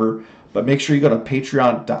or whatever. But make sure you go to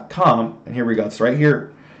patreon.com. And here we go. It's right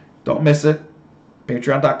here. Don't miss it.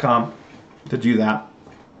 Patreon.com to do that.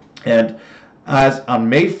 And as on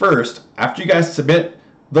May 1st, after you guys submit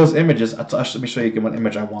those images, let me show you what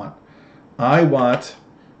image I want. I want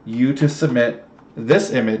you to submit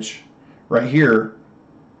this image right here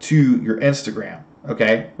to your Instagram,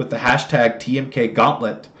 okay, with the hashtag TMK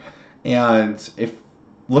Gauntlet. And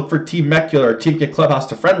look for Team Mecula or TMK Clubhouse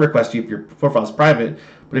to friend request you if your profile is private.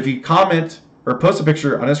 But if you comment or post a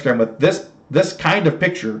picture on Instagram with this kind of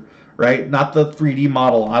picture, right, not the 3D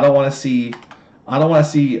model. I don't want to see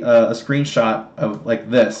a screenshot of like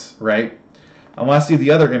this, right? I want to see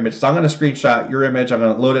the other image. So I'm going to screenshot your image. I'm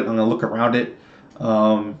going to load it. I'm going to look around it.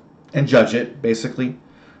 And judge it, basically.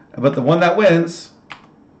 But the one that wins,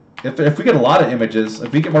 if we get a lot of images,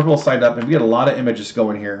 if we get more people signed up and we get a lot of images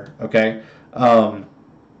going here, okay? That's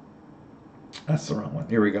the wrong one.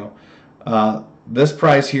 Here we go. This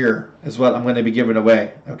prize here is what I'm going to be giving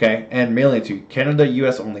away, okay? And mailing it to Canada,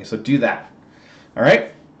 US only. So do that. All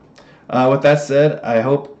right? With that said, I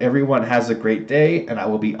hope everyone has a great day, and I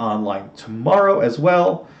will be online tomorrow as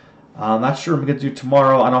well. I'm not sure what I'm going to do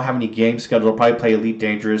tomorrow. I don't have any games scheduled. I'll probably play Elite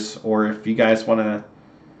Dangerous, or if you guys want to,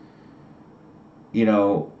 you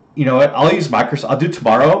know what? I'll use Microsoft. I'll do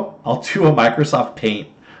tomorrow. I'll do a Microsoft Paint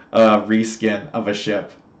reskin of a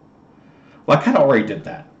ship. Well, I kind of already did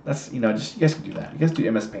that. That's, just you guys can do that. You guys do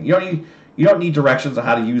MS Paint. You don't need directions on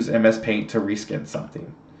how to use MS Paint to reskin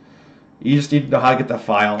something. You just need to know how to get the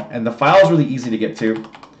file, and the file is really easy to get to.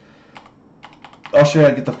 I'll show you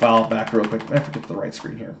how to get the file back real quick. I have to get to the right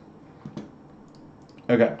screen here.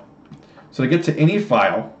 Okay, so to get to any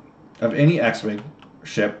file of any X-Wing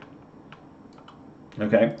ship,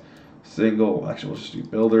 okay, actually we'll just do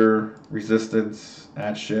builder, resistance,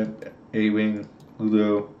 add ship, A-Wing,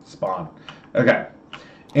 Lulu, spawn. Okay,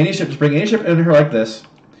 any ship, just bring any ship in here like this.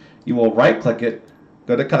 You will right-click it,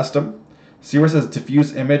 go to custom, see where it says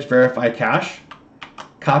diffuse image, verify cache,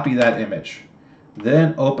 copy that image.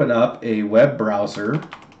 Then open up a web browser.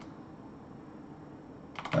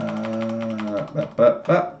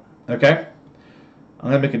 Okay, I'm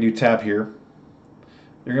going to make a new tab here.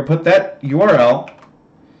 You're going to put that URL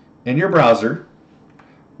in your browser.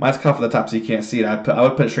 Mine's cut off at the top so you can't see it. I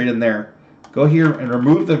would put it straight in there. Go here and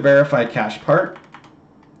remove the verify cache part.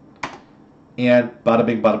 And bada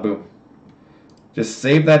bing, bada boom. Just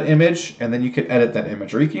save that image, and then you can edit that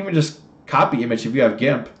image. Or you can even just copy image if you have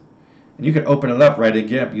GIMP. And you can open it up right in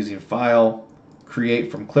GIMP using File, Create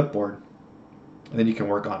from Clipboard. And then you can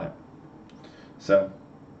work on it. So,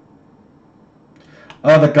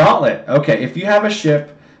 the Gauntlet. Okay, if you have a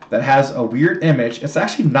ship that has a weird image, it's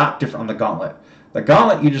actually not different on the Gauntlet. The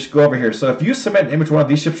Gauntlet, you just go over here. So if you submit an image of one of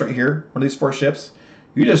these ships right here, one of these 4 ships,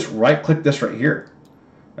 you just right-click this right here.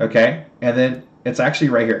 Okay, and then it's actually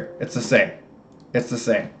right here. It's the same. It's the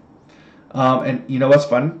same. And you know what's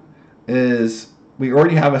fun is we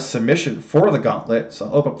already have a submission for the gauntlet. So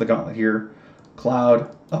I'll open up the gauntlet here.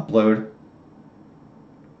 Cloud, upload,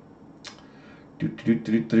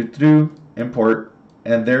 import,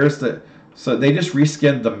 and there's the. So they just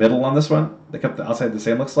reskinned the middle on this one. They kept the outside the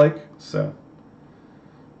same, looks like. So,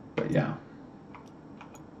 but yeah.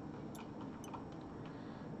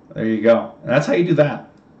 There you go. And that's how you do that.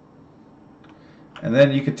 And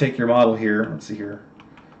then you could take your model here. Let's see here.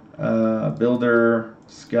 Builder,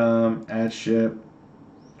 scum, add ship,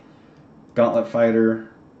 gauntlet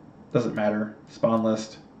fighter. Doesn't matter. Spawn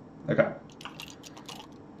list. Okay.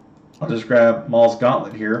 I'll just grab Maul's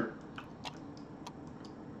gauntlet here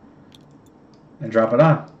and drop it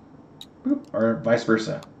on. Boop. Or vice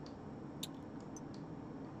versa.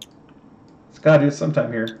 It's got to do it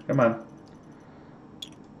sometime here. Come on.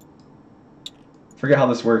 Forget how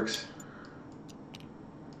this works.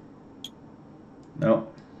 No.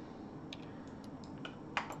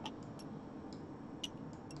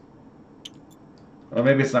 Well,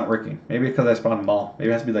 maybe it's not working. Maybe because I spawned Maul.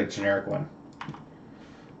 Maybe it has to be like a generic one.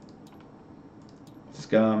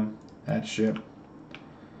 Scum, add ship,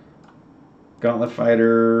 gauntlet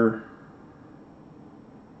fighter.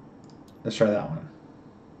 Let's try that one.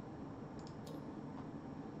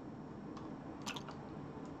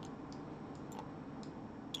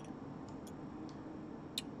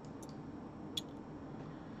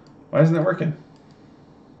 Why isn't it working?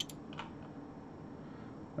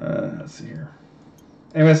 Let's see here.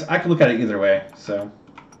 Anyways, I can look at it either way, so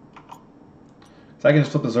I can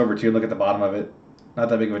just flip this over too and look at the bottom of it. Not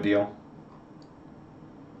that big of a deal.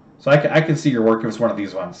 So I can see your work if it's one of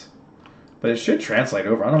these ones. But it should translate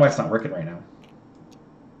over. I don't know why it's not working right now.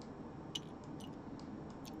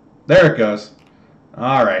 There it goes.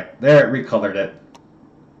 All right. There, it recolored it.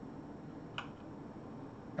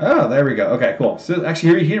 Oh, there we go. Okay, cool. So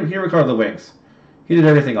actually, he recolored the wings. He did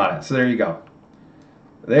everything on it. So there you go.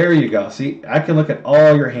 There you go. See, I can look at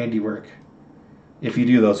all your handiwork if you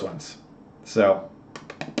do those ones. So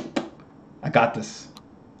I got this.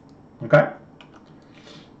 Okay?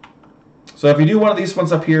 So if you do one of these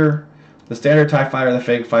ones up here, the standard TIE Fighter, the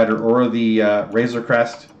Fang Fighter, or the Razor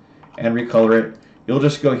Crest, and recolor it, you'll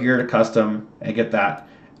just go here to custom and get that.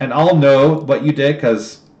 And I'll know what you did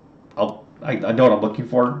because I know what I'm looking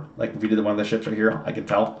for. Like if you did one of the ships right here, I can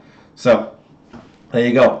tell. So there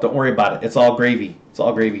you go. Don't worry about it. It's all gravy. It's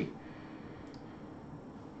all gravy.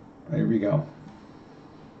 There we go.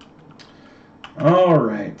 All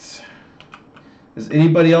right. Does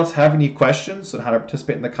anybody else have any questions on how to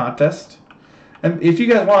participate in the contest? And if you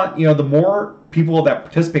guys want, the more people that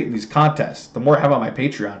participate in these contests, the more I have on my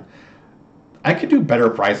Patreon, I could do better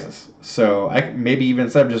prizes. So I maybe even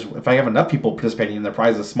instead of just, if I have enough people participating and the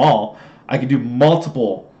prize is small, I could do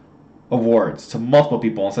multiple awards to multiple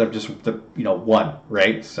people instead of just the one,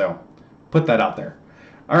 right? So put that out there.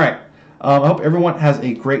 All right. I hope everyone has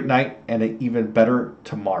a great night and an even better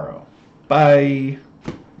tomorrow. Bye.